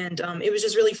 And it was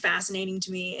just really fascinating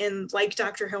to me. And like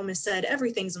Dr. Hilmes said,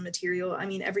 everything's a material. I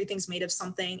mean, everything's made of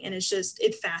something. And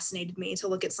it fascinated me to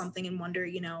look at something and wonder,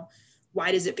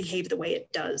 why does it behave the way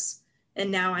it does? And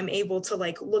now I'm able to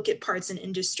look at parts in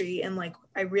industry and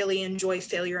I really enjoy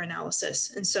failure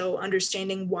analysis. And so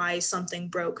understanding why something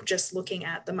broke, just looking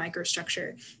at the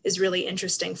microstructure is really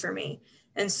interesting for me.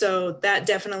 And so that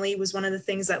definitely was one of the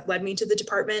things that led me to the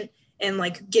department. And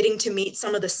like getting to meet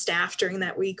some of the staff during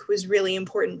that week was really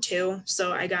important too.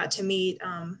 So I got to meet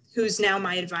who's now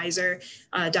my advisor,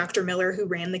 Dr. Miller, who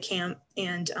ran the camp,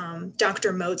 and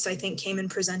Dr. Motes, I think, came and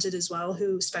presented as well,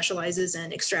 who specializes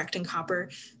in extracting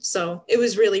copper. So it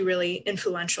was really, really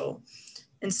influential.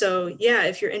 And so, yeah,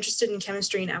 if you're interested in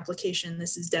chemistry and application,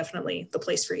 this is definitely the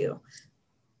place for you.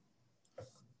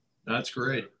 That's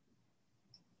great.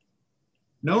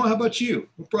 Noah, how about you?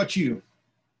 What brought you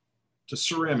to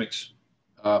ceramics?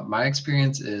 My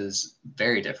experience is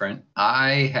very different.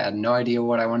 I had no idea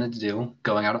what I wanted to do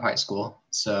going out of high school.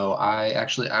 So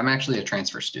I'm actually a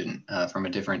transfer student from a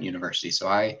different university. So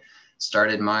I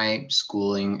started my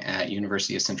schooling at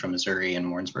University of Central Missouri in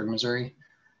Warrensburg, Missouri,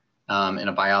 in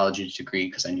a biology degree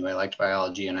because I knew I liked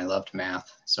biology and I loved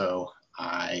math. So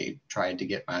I tried to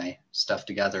get my stuff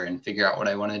together and figure out what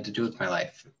I wanted to do with my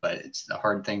life, but it's a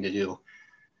hard thing to do.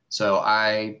 So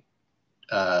I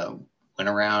went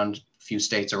around a few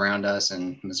states around us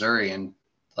in Missouri and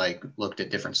like looked at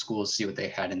different schools to see what they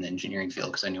had in the engineering field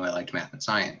because I knew I liked math and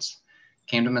science.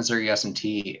 Came to Missouri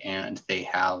S&T and they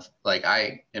have, like,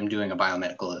 I am doing a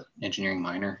biomedical engineering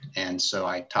minor. And so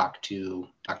I talked to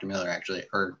Dr. Miller actually,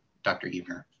 or Dr.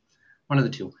 Evener, one of the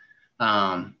two,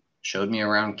 showed me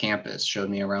around campus, showed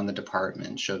me around the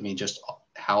department, showed me just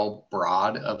how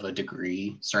broad of a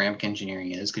degree ceramic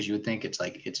engineering is, because you would think it's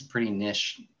like it's a pretty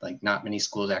niche, like not many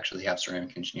schools actually have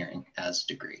ceramic engineering as a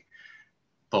degree.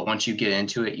 But once you get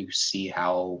into it, you see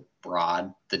how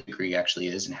broad the degree actually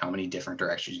is and how many different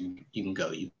directions you can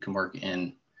go. You can work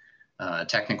in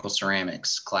technical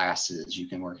ceramics classes, you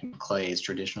can work in clays,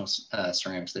 traditional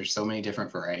ceramics. There's so many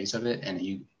different varieties of it, and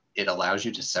it allows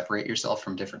you to separate yourself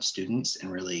from different students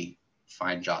and really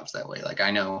find jobs that way. Like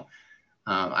I know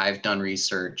I've done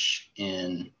research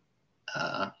in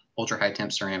ultra high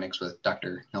temp ceramics with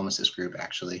Dr. Helmus's group,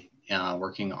 actually,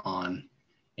 working on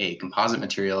a composite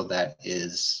material that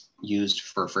is used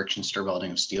for friction stir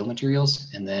welding of steel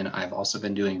materials. And then I've also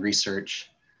been doing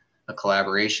research, a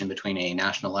collaboration between a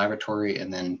national laboratory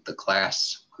and then the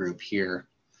glass group here,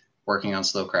 working on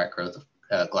slow crack growth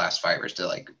of glass fibers to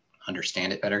like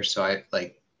understand it better. So I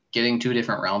like getting two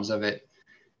different realms of it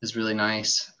is really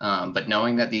nice. But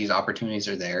knowing that these opportunities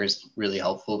are there is really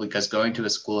helpful, because going to a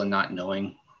school and not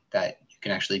knowing that you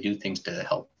can actually do things to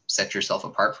help set yourself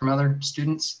apart from other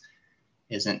students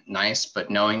isn't nice. But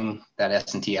knowing that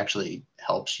S&T actually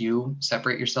helps you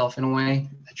separate yourself in a way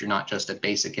that you're not just a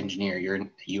basic engineer,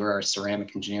 you're a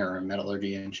ceramic engineer or a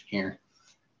metallurgy engineer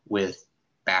with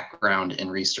background in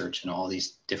research and all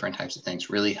these different types of things,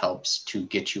 really helps to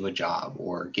get you a job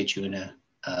or get you in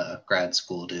a grad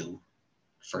school to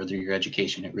further your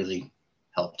education. It really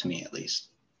helped me, at least.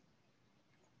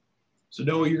 So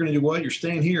Noah, you're going to do what? You're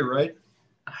staying here, right?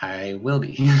 I will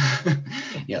be.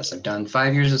 Yes, I've done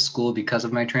 5 years of school because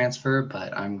of my transfer,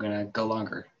 but I'm going to go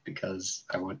longer because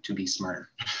I want to be smarter.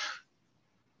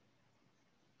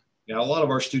 Yeah, a lot of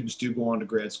our students do go on to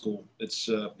grad school. It's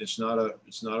not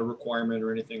a requirement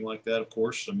or anything like that, of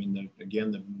course. I mean,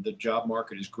 the job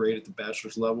market is great at the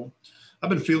bachelor's level. I've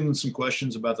been fielding some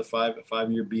questions about the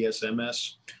five-year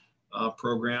BSMS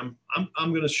program. I'm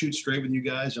going to shoot straight with you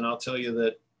guys, and I'll tell you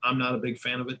that I'm not a big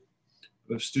fan of it.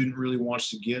 If a student really wants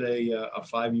to get a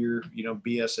 5-year,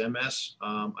 BSMS,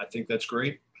 I think that's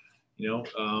great.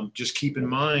 Just keep in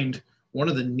mind, one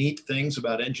of the neat things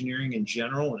about engineering in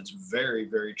general, and it's very,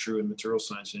 very true in material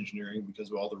science engineering because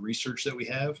of all the research that we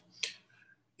have,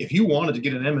 if you wanted to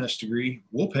get an MS degree,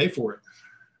 we'll pay for it.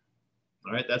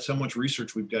 All right, that's how much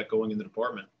research we've got going in the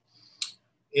department.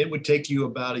 It would take you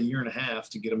about 1.5 years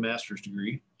to get a master's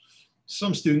degree.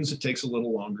 Some students, it takes a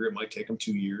little longer. It might take them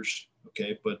 2 years,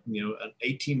 okay? But,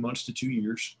 18 months to 2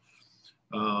 years.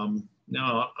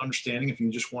 Now, understanding if you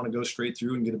just want to go straight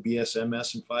through and get a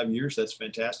BSMS in 5 years, that's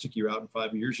fantastic. You're out in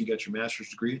 5 years, you got your master's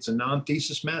degree. It's a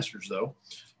non-thesis master's, though.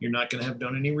 You're not going to have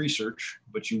done any research,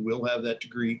 but you will have that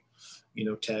degree,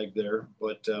 tagged there.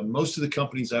 But most of the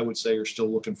companies, I would say, are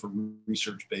still looking for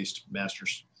research-based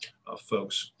master's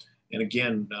folks. And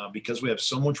again, because we have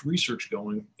so much research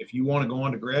going, if you want to go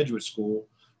on to graduate school,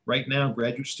 right now,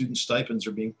 graduate student stipends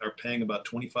are paying about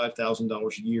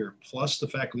 $25,000 a year, plus the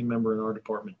faculty member in our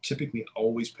department typically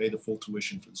always pay the full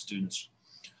tuition for the students.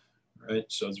 Right,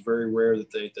 so it's very rare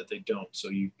that they don't. So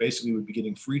you basically would be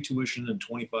getting free tuition and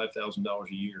 $25,000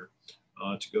 a year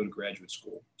to go to graduate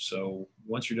school. So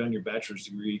once you're done your bachelor's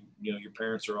degree, your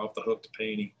parents are off the hook to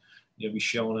pay any, be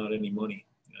shelling out any money.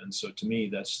 And so to me,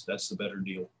 that's the better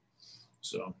deal.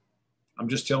 So I'm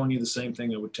just telling you the same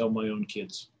thing I would tell my own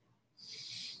kids.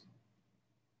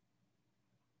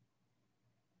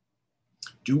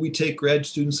 Do we take grad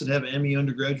students that have ME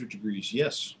undergraduate degrees?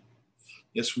 Yes.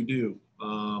 Yes, we do.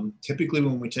 Typically,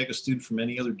 when we take a student from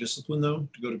any other discipline, though,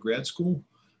 to go to grad school,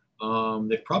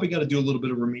 they've probably got to do a little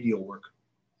bit of remedial work.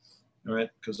 All right,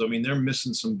 because I mean, they're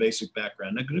missing some basic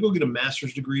background. They're going to go get a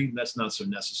master's degree. That's not so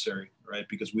necessary, right?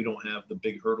 Because we don't have the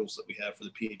big hurdles that we have for the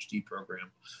PhD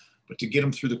program. But to get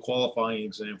them through the qualifying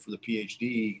exam for the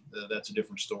PhD, that's a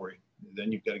different story.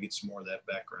 Then you've got to get some more of that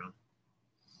background.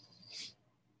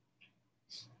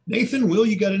 Nathan, Will,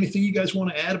 you got anything you guys want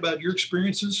to add about your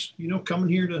experiences, you know, coming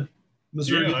here to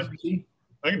Missouri? Yeah,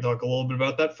 I can talk a little bit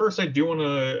about that. First, I do want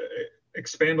to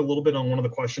expand a little bit on one of the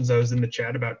questions that was in the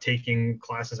chat about taking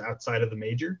classes outside of the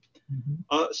major.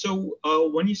 So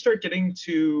when you start getting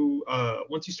to,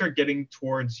 once you start getting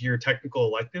towards your technical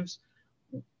electives,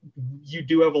 you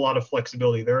do have a lot of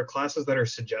flexibility. There are classes that are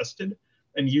suggested,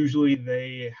 and usually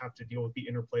they have to deal with the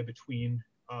interplay between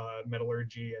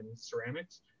metallurgy and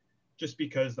ceramics, just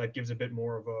because that gives a bit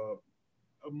more of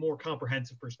a more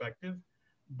comprehensive perspective.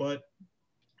 But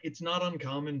it's not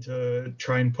uncommon to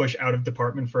try and push out of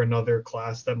department for another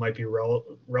class that might be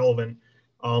relevant.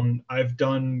 I've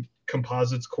done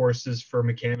composites courses for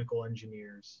mechanical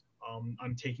engineers.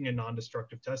 I'm taking a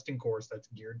non-destructive testing course that's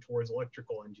geared towards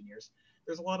electrical engineers.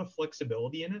 There's a lot of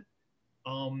flexibility in it.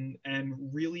 And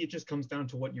really it just comes down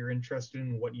to what you're interested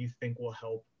in, what you think will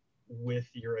help with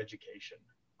your education.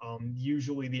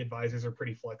 Usually the advisors are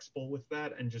pretty flexible with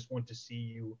that and just want to see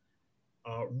you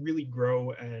really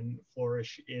grow and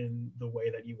flourish in the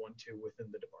way that you want to within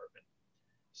the department.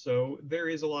 So there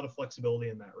is a lot of flexibility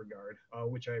in that regard,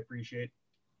 which I appreciate.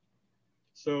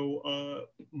 So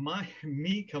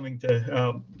me coming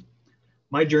to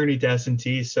my journey to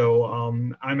S&T. So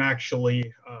I'm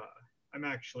actually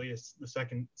the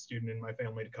second student in my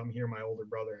family to come here. My older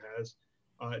brother has,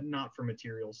 not for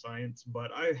material science,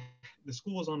 but the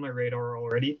school was on my radar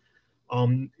already.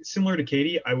 Similar to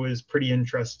Katie, I was pretty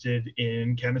interested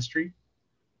in chemistry.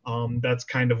 That's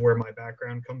kind of where my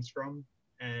background comes from.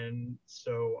 And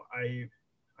so I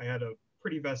had a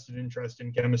pretty vested interest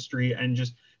in chemistry, and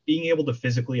just being able to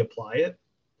physically apply it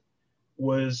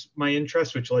was my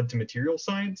interest, which led to material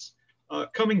science.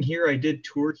 Coming here, I did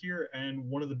tour here, and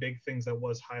one of the big things that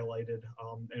was highlighted,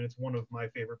 and it's one of my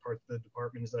favorite parts of the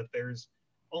department, is that there's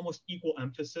almost equal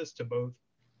emphasis to both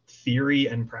theory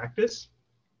and practice.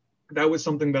 That was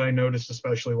something that I noticed,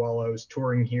 especially while I was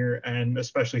touring here, and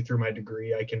especially through my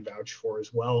degree, I can vouch for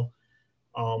as well.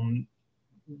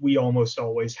 We almost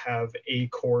always have a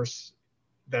course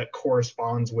that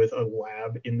corresponds with a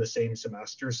lab in the same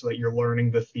semester, so that you're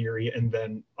learning the theory and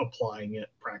then applying it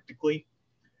practically.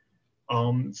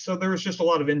 So there was just a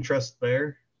lot of interest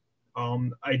there.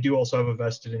 I do also have a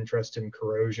vested interest in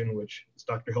corrosion, which, as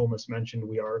Dr. Hilmes mentioned,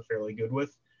 we are fairly good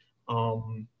with.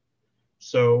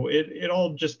 So it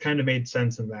all just kind of made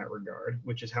sense in that regard,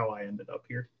 which is how I ended up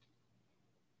here.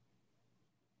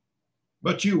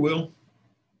 But you, Will?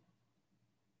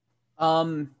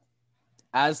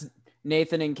 As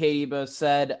Nathan and Katie both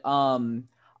said, in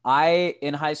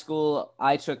high school,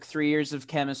 I took 3 years of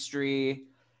chemistry,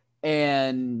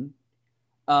 and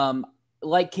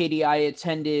like Katie, I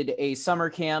attended a summer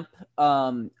camp.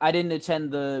 I didn't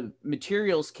attend the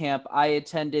materials camp. I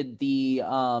attended the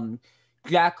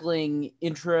Jackling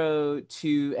Intro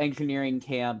to Engineering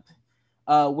camp,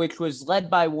 which was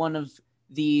led by one of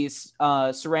the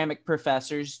ceramic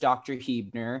professors, Dr.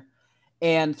 Hebner.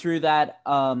 And through that,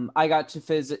 I got to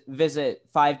visit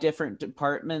 5 different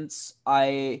departments.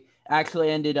 I actually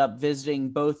ended up visiting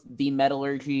both the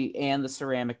metallurgy and the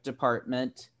ceramic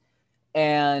department.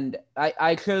 And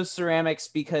I chose ceramics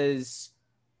because,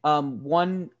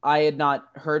 one, I had not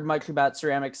heard much about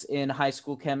ceramics in high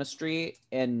school chemistry,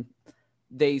 and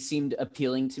they seemed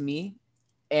appealing to me.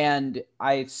 And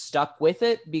I stuck with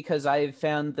it because I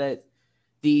found that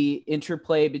the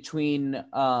interplay between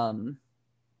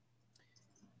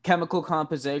chemical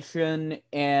composition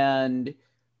and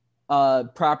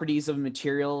properties of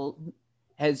material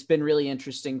has been really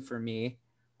interesting for me.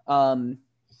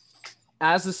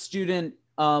 As a student,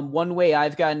 one way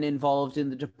I've gotten involved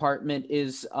in the department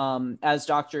is, as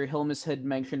Dr. Hilmes had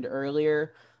mentioned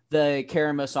earlier, the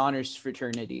Karamus Honors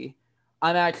Fraternity.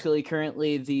 I'm actually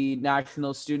currently the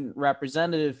national student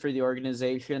representative for the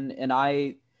organization, and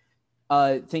I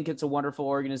think it's a wonderful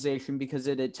organization because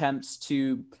it attempts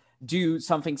to do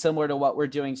something similar to what we're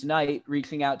doing tonight,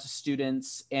 reaching out to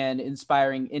students and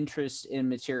inspiring interest in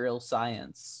material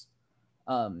science.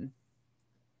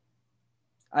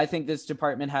 I think this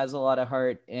department has a lot of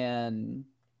heart, and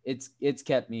it's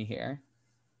kept me here.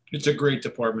 It's a great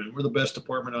department. We're the best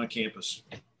department on campus.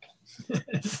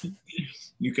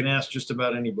 You can ask just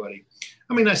about anybody.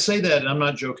 I mean, I say that, and I'm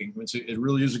not joking. It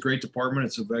really is a great department.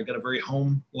 It's got a very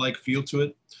home-like feel to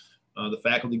it. The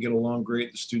faculty get along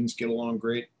great. The students get along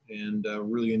great, and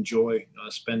really enjoy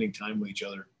spending time with each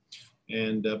other.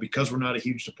 And because we're not a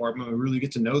huge department, we really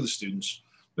get to know the students.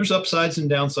 There's upsides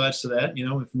and downsides to that. You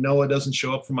know, if Noah doesn't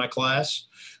show up for my class,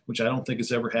 which I don't think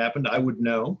has ever happened, I would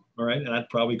know, all right? And I'd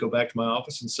probably go back to my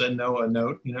office and send Noah a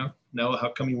note, you know, Noah, how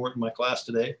come you weren't in my class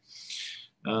today?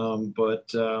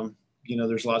 You know,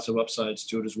 there's lots of upsides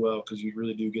to it as well, because you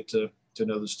really do get to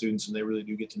know the students, and they really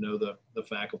do get to know the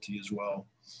faculty as well.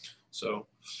 So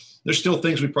there's still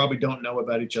things we probably don't know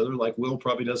about each other. Like Will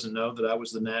probably doesn't know that I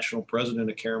was the national president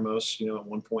of Keramos, you know, at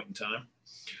one point in time.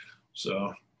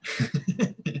 So,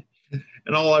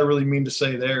 and all I really mean to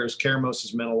say there is Keramos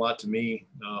has meant a lot to me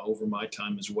over my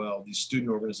time as well. These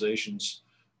student organizations,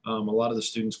 a lot of the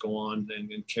students go on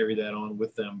and carry that on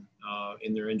with them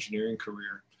in their engineering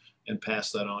career and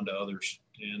pass that on to others.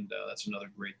 And that's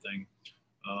another great thing,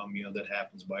 you know, that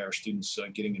happens by our students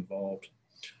getting involved.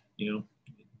 You know,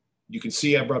 you can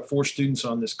see I brought 4 students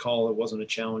on this call. It wasn't a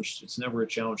challenge. It's never a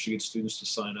challenge to get students to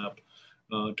sign up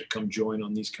to come join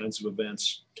on these kinds of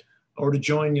events, or to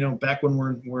join, you know, back when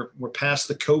we're past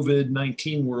the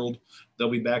COVID-19 world, they'll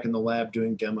be back in the lab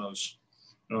doing demos.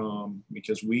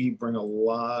 Because we bring a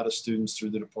lot of students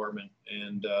through the department,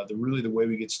 and really the way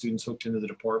we get students hooked into the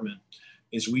department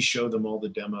is we show them all the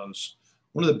demos.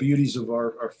 One of the beauties of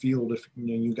our field, if you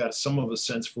know, you got some of a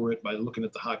sense for it by looking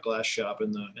at the hot glass shop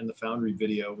and the foundry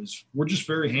video, is we're just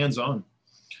very hands-on,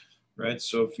 right?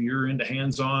 So if you're into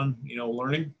hands-on, you know,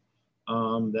 learning,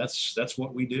 that's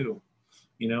what we do,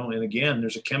 you know. And again,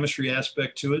 there's a chemistry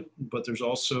aspect to it, but there's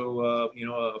also you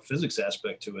know, a physics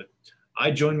aspect to it.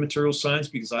 I joined material science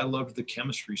because I loved the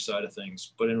chemistry side of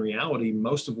things, but in reality,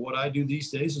 most of what I do these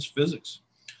days is physics.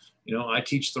 You know, I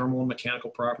teach thermal and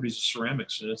mechanical properties of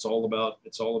ceramics, and it's all about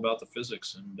the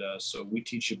physics. And so we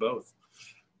teach you both.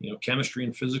 You know, chemistry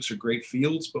and physics are great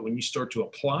fields, but when you start to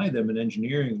apply them in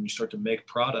engineering and you start to make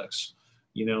products,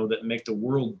 you know, that make the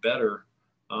world better,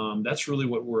 that's really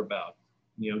what we're about.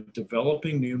 You know,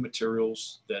 developing new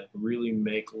materials that really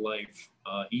make life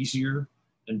easier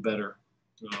and better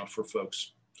for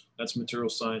folks. That's material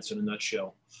science in a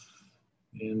nutshell.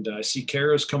 And I see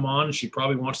Kara's come on, and she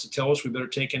probably wants to tell us we better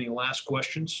take any last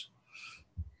questions.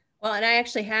 Well, and I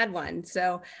actually had one.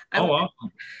 So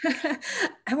awesome.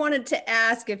 I wanted to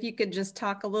ask if you could just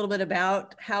talk a little bit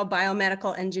about how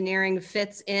biomedical engineering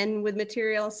fits in with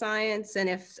material science, and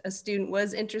if a student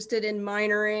was interested in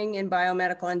minoring in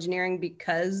biomedical engineering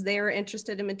because they were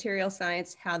interested in material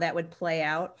science, how that would play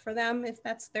out for them if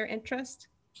that's their interest.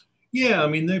 Yeah, I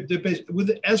mean,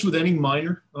 as with any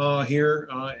minor here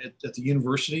at the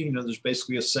university, you know, there's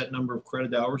basically a set number of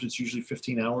credit hours. It's usually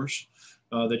 15 hours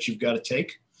that you've got to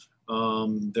take.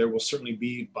 There will certainly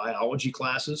be biology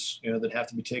classes, you know, that have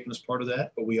to be taken as part of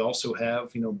that. But we also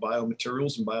have, you know,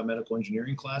 biomaterials and biomedical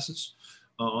engineering classes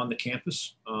on the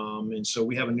campus. And so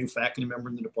we have a new faculty member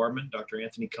in the department, Dr.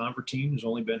 Anthony Convertine, who's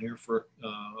only been here for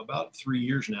about 3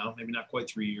 years now, maybe not quite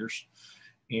 3 years.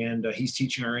 And he's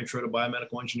teaching our Intro to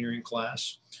Biomedical Engineering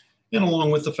class. And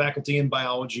along with the faculty in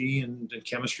biology and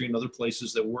chemistry and other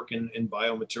places that work in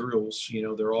biomaterials, you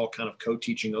know, they're all kind of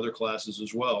co-teaching other classes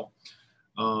as well.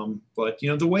 But, you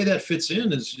know, the way that fits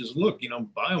in is look, you know,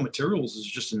 biomaterials is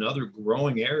just another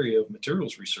growing area of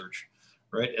materials research,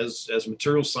 right? As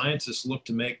material scientists look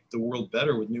to make the world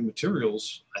better with new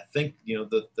materials, I think, you know,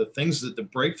 the things that the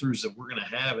breakthroughs that we're going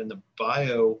to have in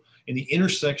the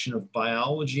intersection of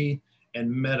biology and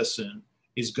medicine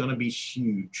is going to be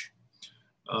huge.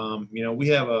 You know, we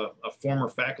have a former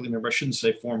faculty member, I shouldn't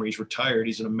say former, he's retired,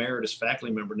 he's an emeritus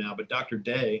faculty member now, but Dr.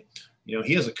 Day, you know,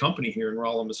 he has a company here in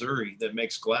Rolla, Missouri that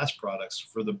makes glass products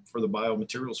for the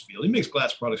biomaterials field. He makes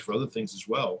glass products for other things as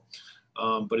well.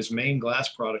 But his main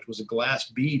glass product was a glass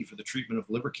bead for the treatment of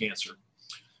liver cancer.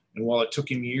 And while it took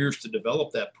him years to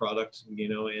develop that product, you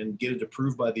know, and get it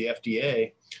approved by the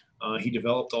FDA, he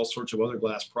developed all sorts of other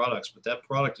glass products, but that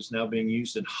product is now being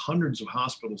used in hundreds of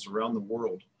hospitals around the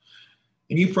world.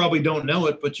 And you probably don't know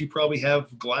it, but you probably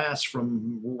have glass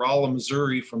from Rolla,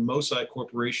 Missouri, from Mosai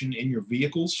Corporation in your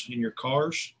vehicles, in your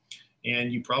cars.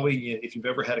 And you probably, if you've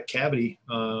ever had a cavity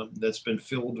that's been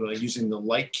filled using the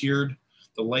light-cured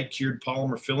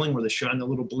polymer filling where they shine the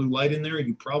little blue light in there,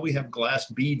 you probably have glass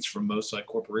beads from Mosai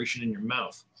Corporation in your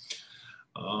mouth.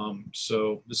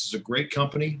 So this is a great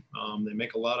company. They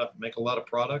make a lot of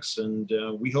products, and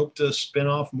we hope to spin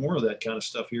off more of that kind of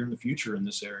stuff here in the future in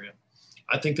this area.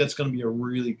 I think that's going to be a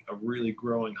really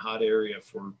growing hot area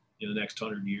for the next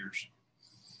 100 years.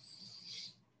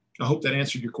 I hope that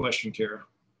answered your question, Kara.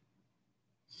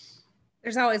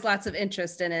 There's always lots of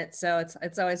interest in it. So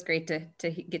it's always great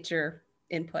to get your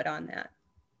input on that.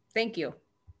 Thank you.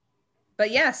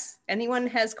 But yes, anyone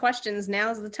has questions,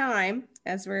 now's the time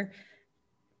as we're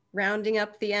rounding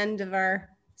up the end of our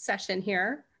session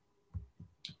here.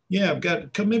 Yeah, I've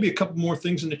got maybe a couple more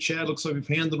things in the chat. Looks like we've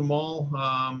handled them all.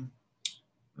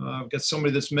 I've got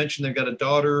somebody that's mentioned they've got a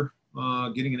daughter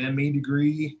getting an ME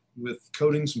degree with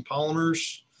coatings and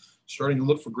polymers, starting to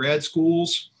look for grad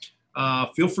schools.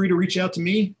 Feel free to reach out to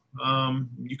me.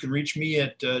 You can reach me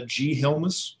at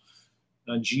ghilmas,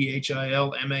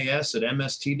 GHILMAS at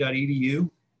mst.edu.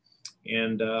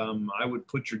 And I would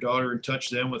put your daughter in touch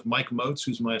then with Mike Moats,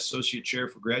 who's my associate chair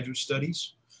for graduate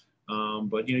studies.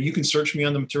 But you can search me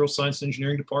on the Material Science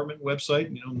Engineering Department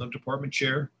website. I'm the department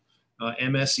chair,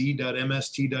 mse.mst.edu.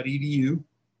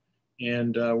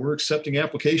 And we're accepting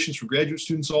applications for graduate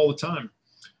students all the time.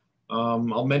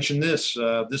 I'll mention this.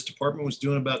 This department was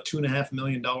doing about $2.5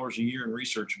 million a year in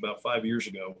research about 5 years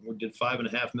ago. We did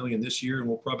 $5.5 million this year, and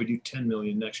we'll probably do $10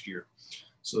 million next year.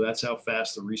 So that's how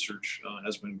fast the research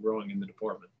has been growing in the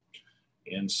department.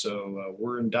 And so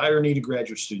we're in dire need of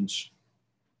graduate students.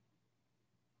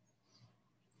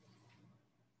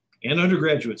 And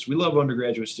undergraduates. We love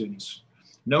undergraduate students.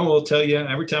 Noah will tell you,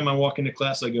 every time I walk into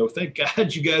class, I go, thank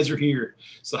God you guys are here.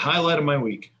 It's the highlight of my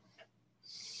week.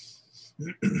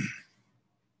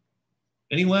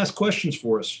 Any last questions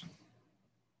for us?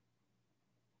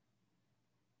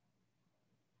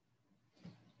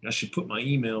 I should put my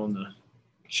email in the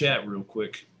chat real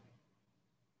quick.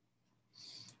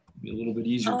 Be a little bit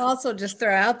easier. I'll also just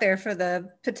throw out there for the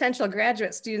potential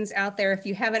graduate students out there, if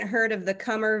you haven't heard of the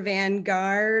Kummer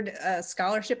Vanguard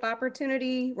scholarship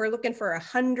opportunity, we're looking for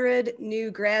 100 new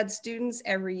grad students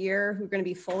every year who are going to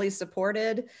be fully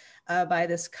supported by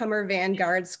this Kummer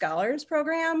Vanguard Scholars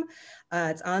Program.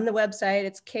 It's on the website.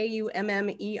 It's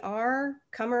KUMMER,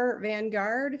 Kummer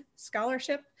Vanguard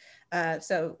Scholarship.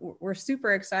 So we're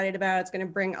super excited about it. It's going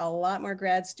to bring a lot more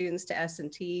grad students to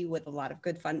S&T with a lot of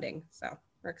good funding. So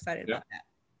we're excited about that.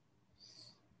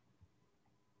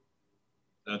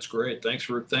 That's great. Thanks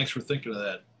for thinking of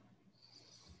that.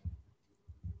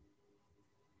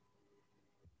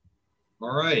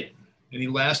 All right. Any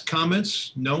last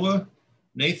comments? Noah,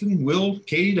 Nathan, Will,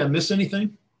 Katie, did I miss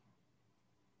anything?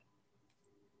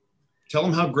 Tell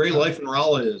them how great life in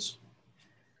Rolla is.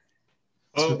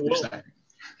 Oh, well.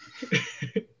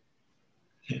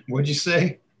 What'd you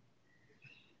say?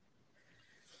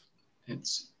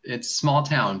 It's small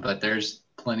town, but there's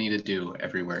plenty to do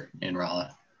everywhere in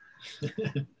Rolla.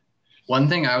 One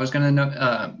thing I was going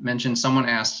to mention, someone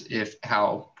asked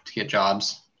how to get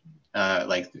jobs,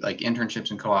 like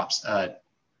internships and co-ops.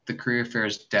 The career fair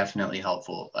is definitely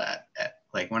helpful.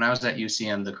 Like when I was at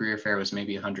UCM, the career fair was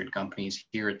maybe 100 companies.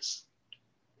 Here it's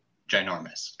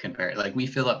ginormous compared. Like we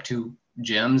fill up 2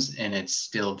 gyms and it's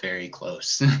still very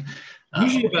close.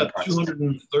 Usually about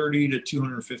 230 to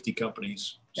 250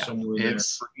 companies, yeah, somewhere there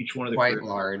for each one of the quite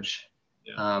large.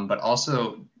 Yeah. But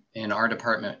also in our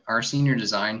department, our senior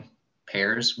design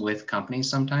pairs with companies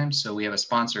sometimes. So we have a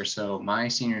sponsor. So my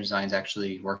senior design is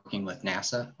actually working with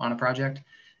NASA on a project.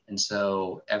 And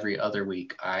so every other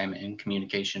week I'm in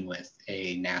communication with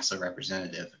a NASA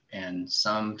representative. And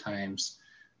sometimes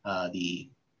the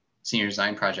senior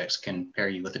design projects can pair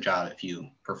you with a job if you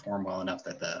perform well enough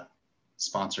that the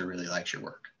sponsor really likes your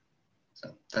work. So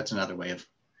that's another way of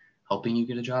helping you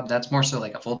get a job. That's more so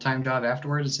like a full-time job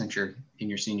afterwards since you're in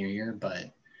your senior year,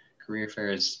 but career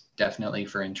fair is definitely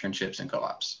for internships and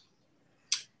co-ops.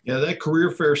 Yeah, that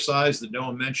career fair size that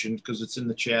Noah mentioned, because it's in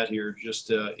the chat here,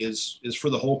 just is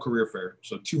for the whole career fair.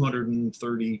 So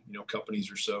 230,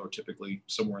 companies or so are typically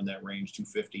somewhere in that range,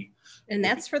 250. And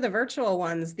that's for the virtual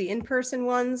ones. The in-person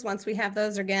ones, once we have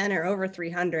those again, are over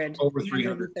 300. Over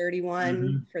 300.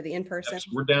 331 for the in-person. Yes,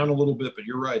 we're down a little bit, but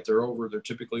you're right. They're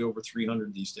typically over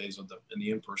 300 these days in the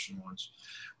in-person ones.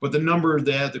 But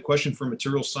the question for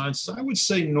material science, I would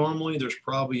say normally there's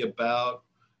probably about,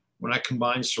 when I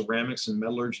combine ceramics and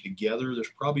metallurgy together, there's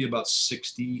probably about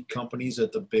 60 companies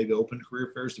at the big open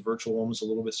career fairs. The virtual one was a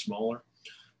little bit smaller.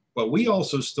 But we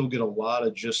also still get a lot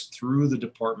of just through the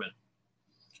department.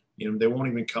 They won't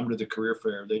even come to the career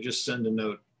fair. They just send a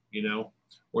note,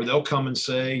 or they'll come and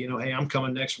say, hey, I'm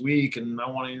coming next week and I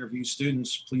want to interview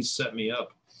students. Please set me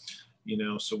up.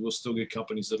 So we'll still get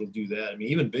companies that'll do that. I mean,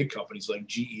 even big companies like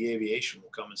GE Aviation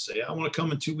will come and say, I want to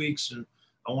come in 2 weeks and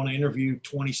I want to interview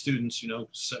 20 students,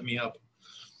 set me up,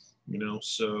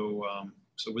 so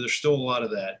there's still a lot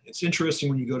of that. It's interesting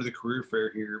when you go to the career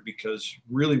fair here, because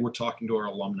really we're talking to our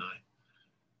alumni.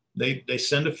 They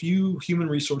send a few human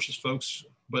resources folks,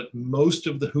 but most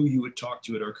of who you would talk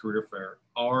to at our career fair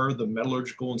are the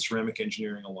metallurgical and ceramic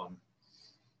engineering alum.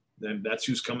 then that's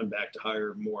who's coming back to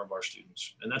hire more of our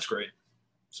students. And that's great.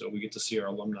 So we get to see our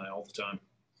alumni all the time.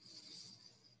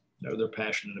 They're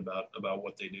passionate about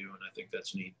what they do, and I think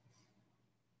that's neat.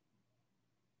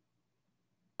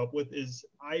 Up with is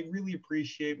I really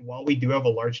appreciate, while we do have a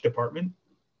large department,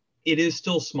 it is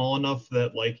still small enough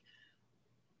that like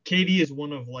Katie is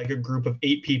one of like a group of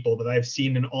 8 people that I've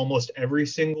seen in almost every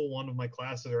single one of my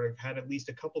classes, or I've had at least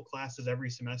a couple classes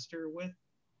every semester with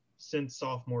since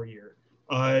sophomore year.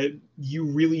 You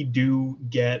really do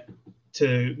get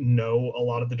to know a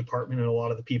lot of the department and a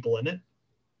lot of the people in it.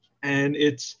 And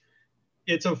it's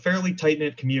a fairly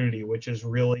tight-knit community, which is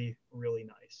really, really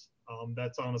nice.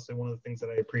 That's honestly one of the things that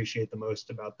I appreciate the most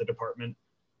about the department.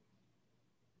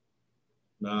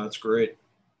 No, that's great.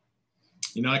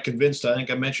 You know, I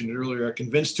think I mentioned it earlier, I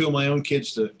convinced 2 of my own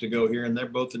kids to go here, and they're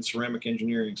both in ceramic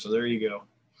engineering. So there you go.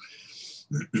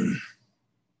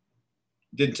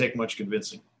 Didn't take much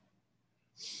convincing.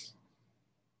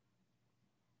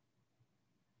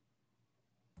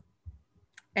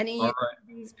 Any of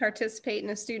these participate in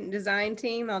a student design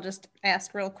team? I'll just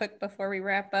ask real quick before we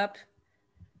wrap up.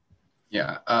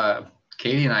 Yeah,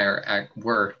 Katie and I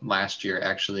were last year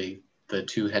actually the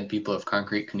 2 head people of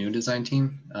Concrete Canoe Design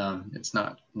Team. It's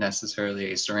not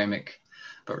necessarily a ceramic,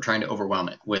 but we're trying to overwhelm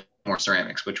it with more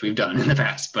ceramics, which we've done in the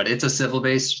past. But it's a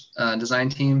civil-based design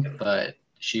team, but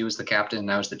she was the captain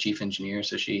and I was the chief engineer.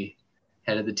 So she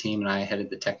headed the team and I headed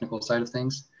the technical side of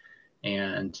things.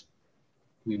 And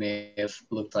we may have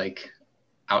looked like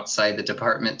outside the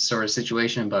department sort of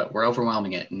situation, but we're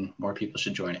overwhelming it and more people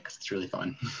should join it because it's really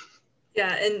fun.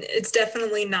 Yeah, and it's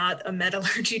definitely not a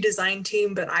metallurgy design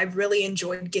team, but I've really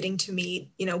enjoyed getting to meet,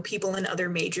 you know, people in other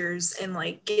majors and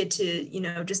like get to, you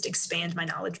know, just expand my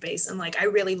knowledge base. And like, I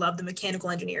really love the mechanical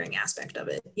engineering aspect of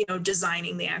it, you know,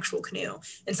 designing the actual canoe.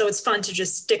 And so it's fun to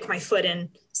just stick my foot in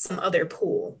some other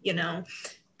pool, you know,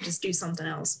 just do something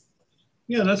else.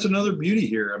 Yeah, that's another beauty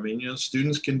here. I mean, you know,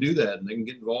 students can do that and they can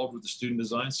get involved with the Student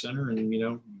Design Center and, you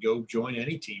know, go join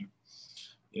any team,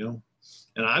 you know.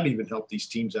 And I've even helped these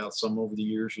teams out some over the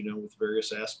years, you know, with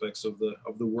various aspects of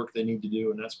the work they need to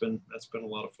do. And that's been a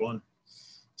lot of fun.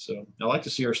 So I like to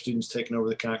see our students taking over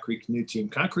the Concrete Canoe team.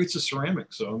 Concrete's a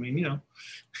ceramic. So, I mean, you know,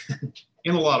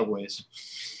 in a lot of ways.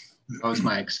 That was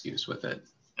my excuse with it.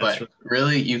 But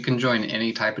really, you can join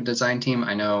any type of design team.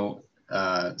 I know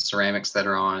ceramics that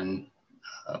are on,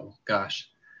 oh gosh,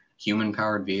 human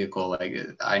powered vehicle. Like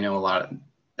I know a lot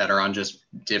that are on just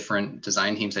different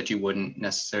design teams that you wouldn't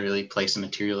necessarily place a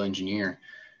material engineer,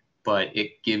 but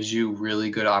it gives you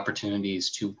really good opportunities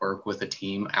to work with a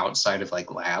team outside of like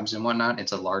labs and whatnot.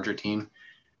 It's a larger team,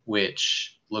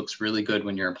 which looks really good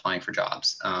when you're applying for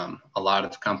jobs. A lot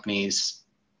of companies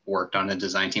worked on a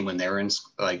design team when they were in,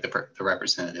 like the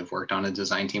representative worked on a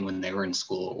design team when they were in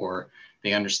school, or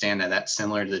they understand that that's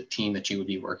similar to the team that you would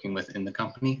be working with in the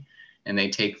company. And they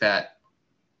take that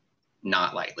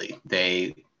not lightly.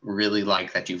 They really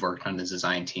like that you've worked on the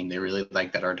design team. They really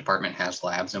like that our department has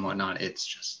labs and whatnot. It's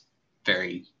just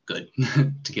very good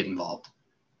to get involved.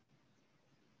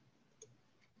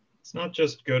 It's not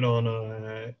just good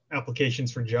on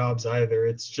applications for jobs either.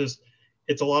 It's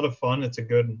a lot of fun. It's a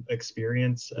good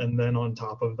experience. And then on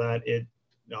top of that,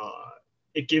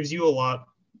 it gives you a lot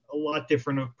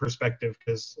different of perspective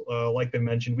because like I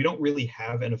mentioned, we don't really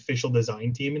have an official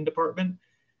design team in department.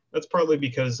 That's partly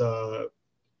because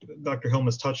Dr.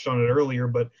 Hilmas touched on it earlier,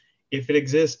 but if it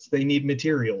exists, they need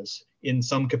materials in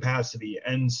some capacity.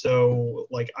 And so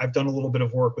like I've done a little bit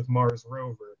of work with Mars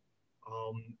Rover.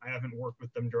 I haven't worked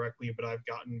with them directly, but I've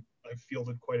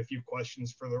fielded quite a few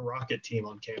questions for the rocket team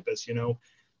on campus. You know,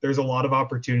 there's a lot of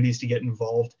opportunities to get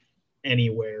involved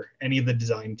anywhere, any of the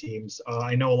design teams.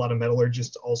 I know a lot of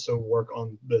metallurgists also work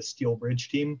on the steel bridge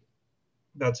team.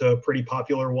 That's a pretty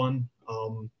popular one.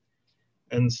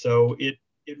 And so it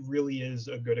really is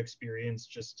a good experience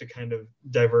just to kind of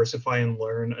diversify and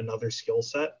learn another skill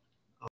set.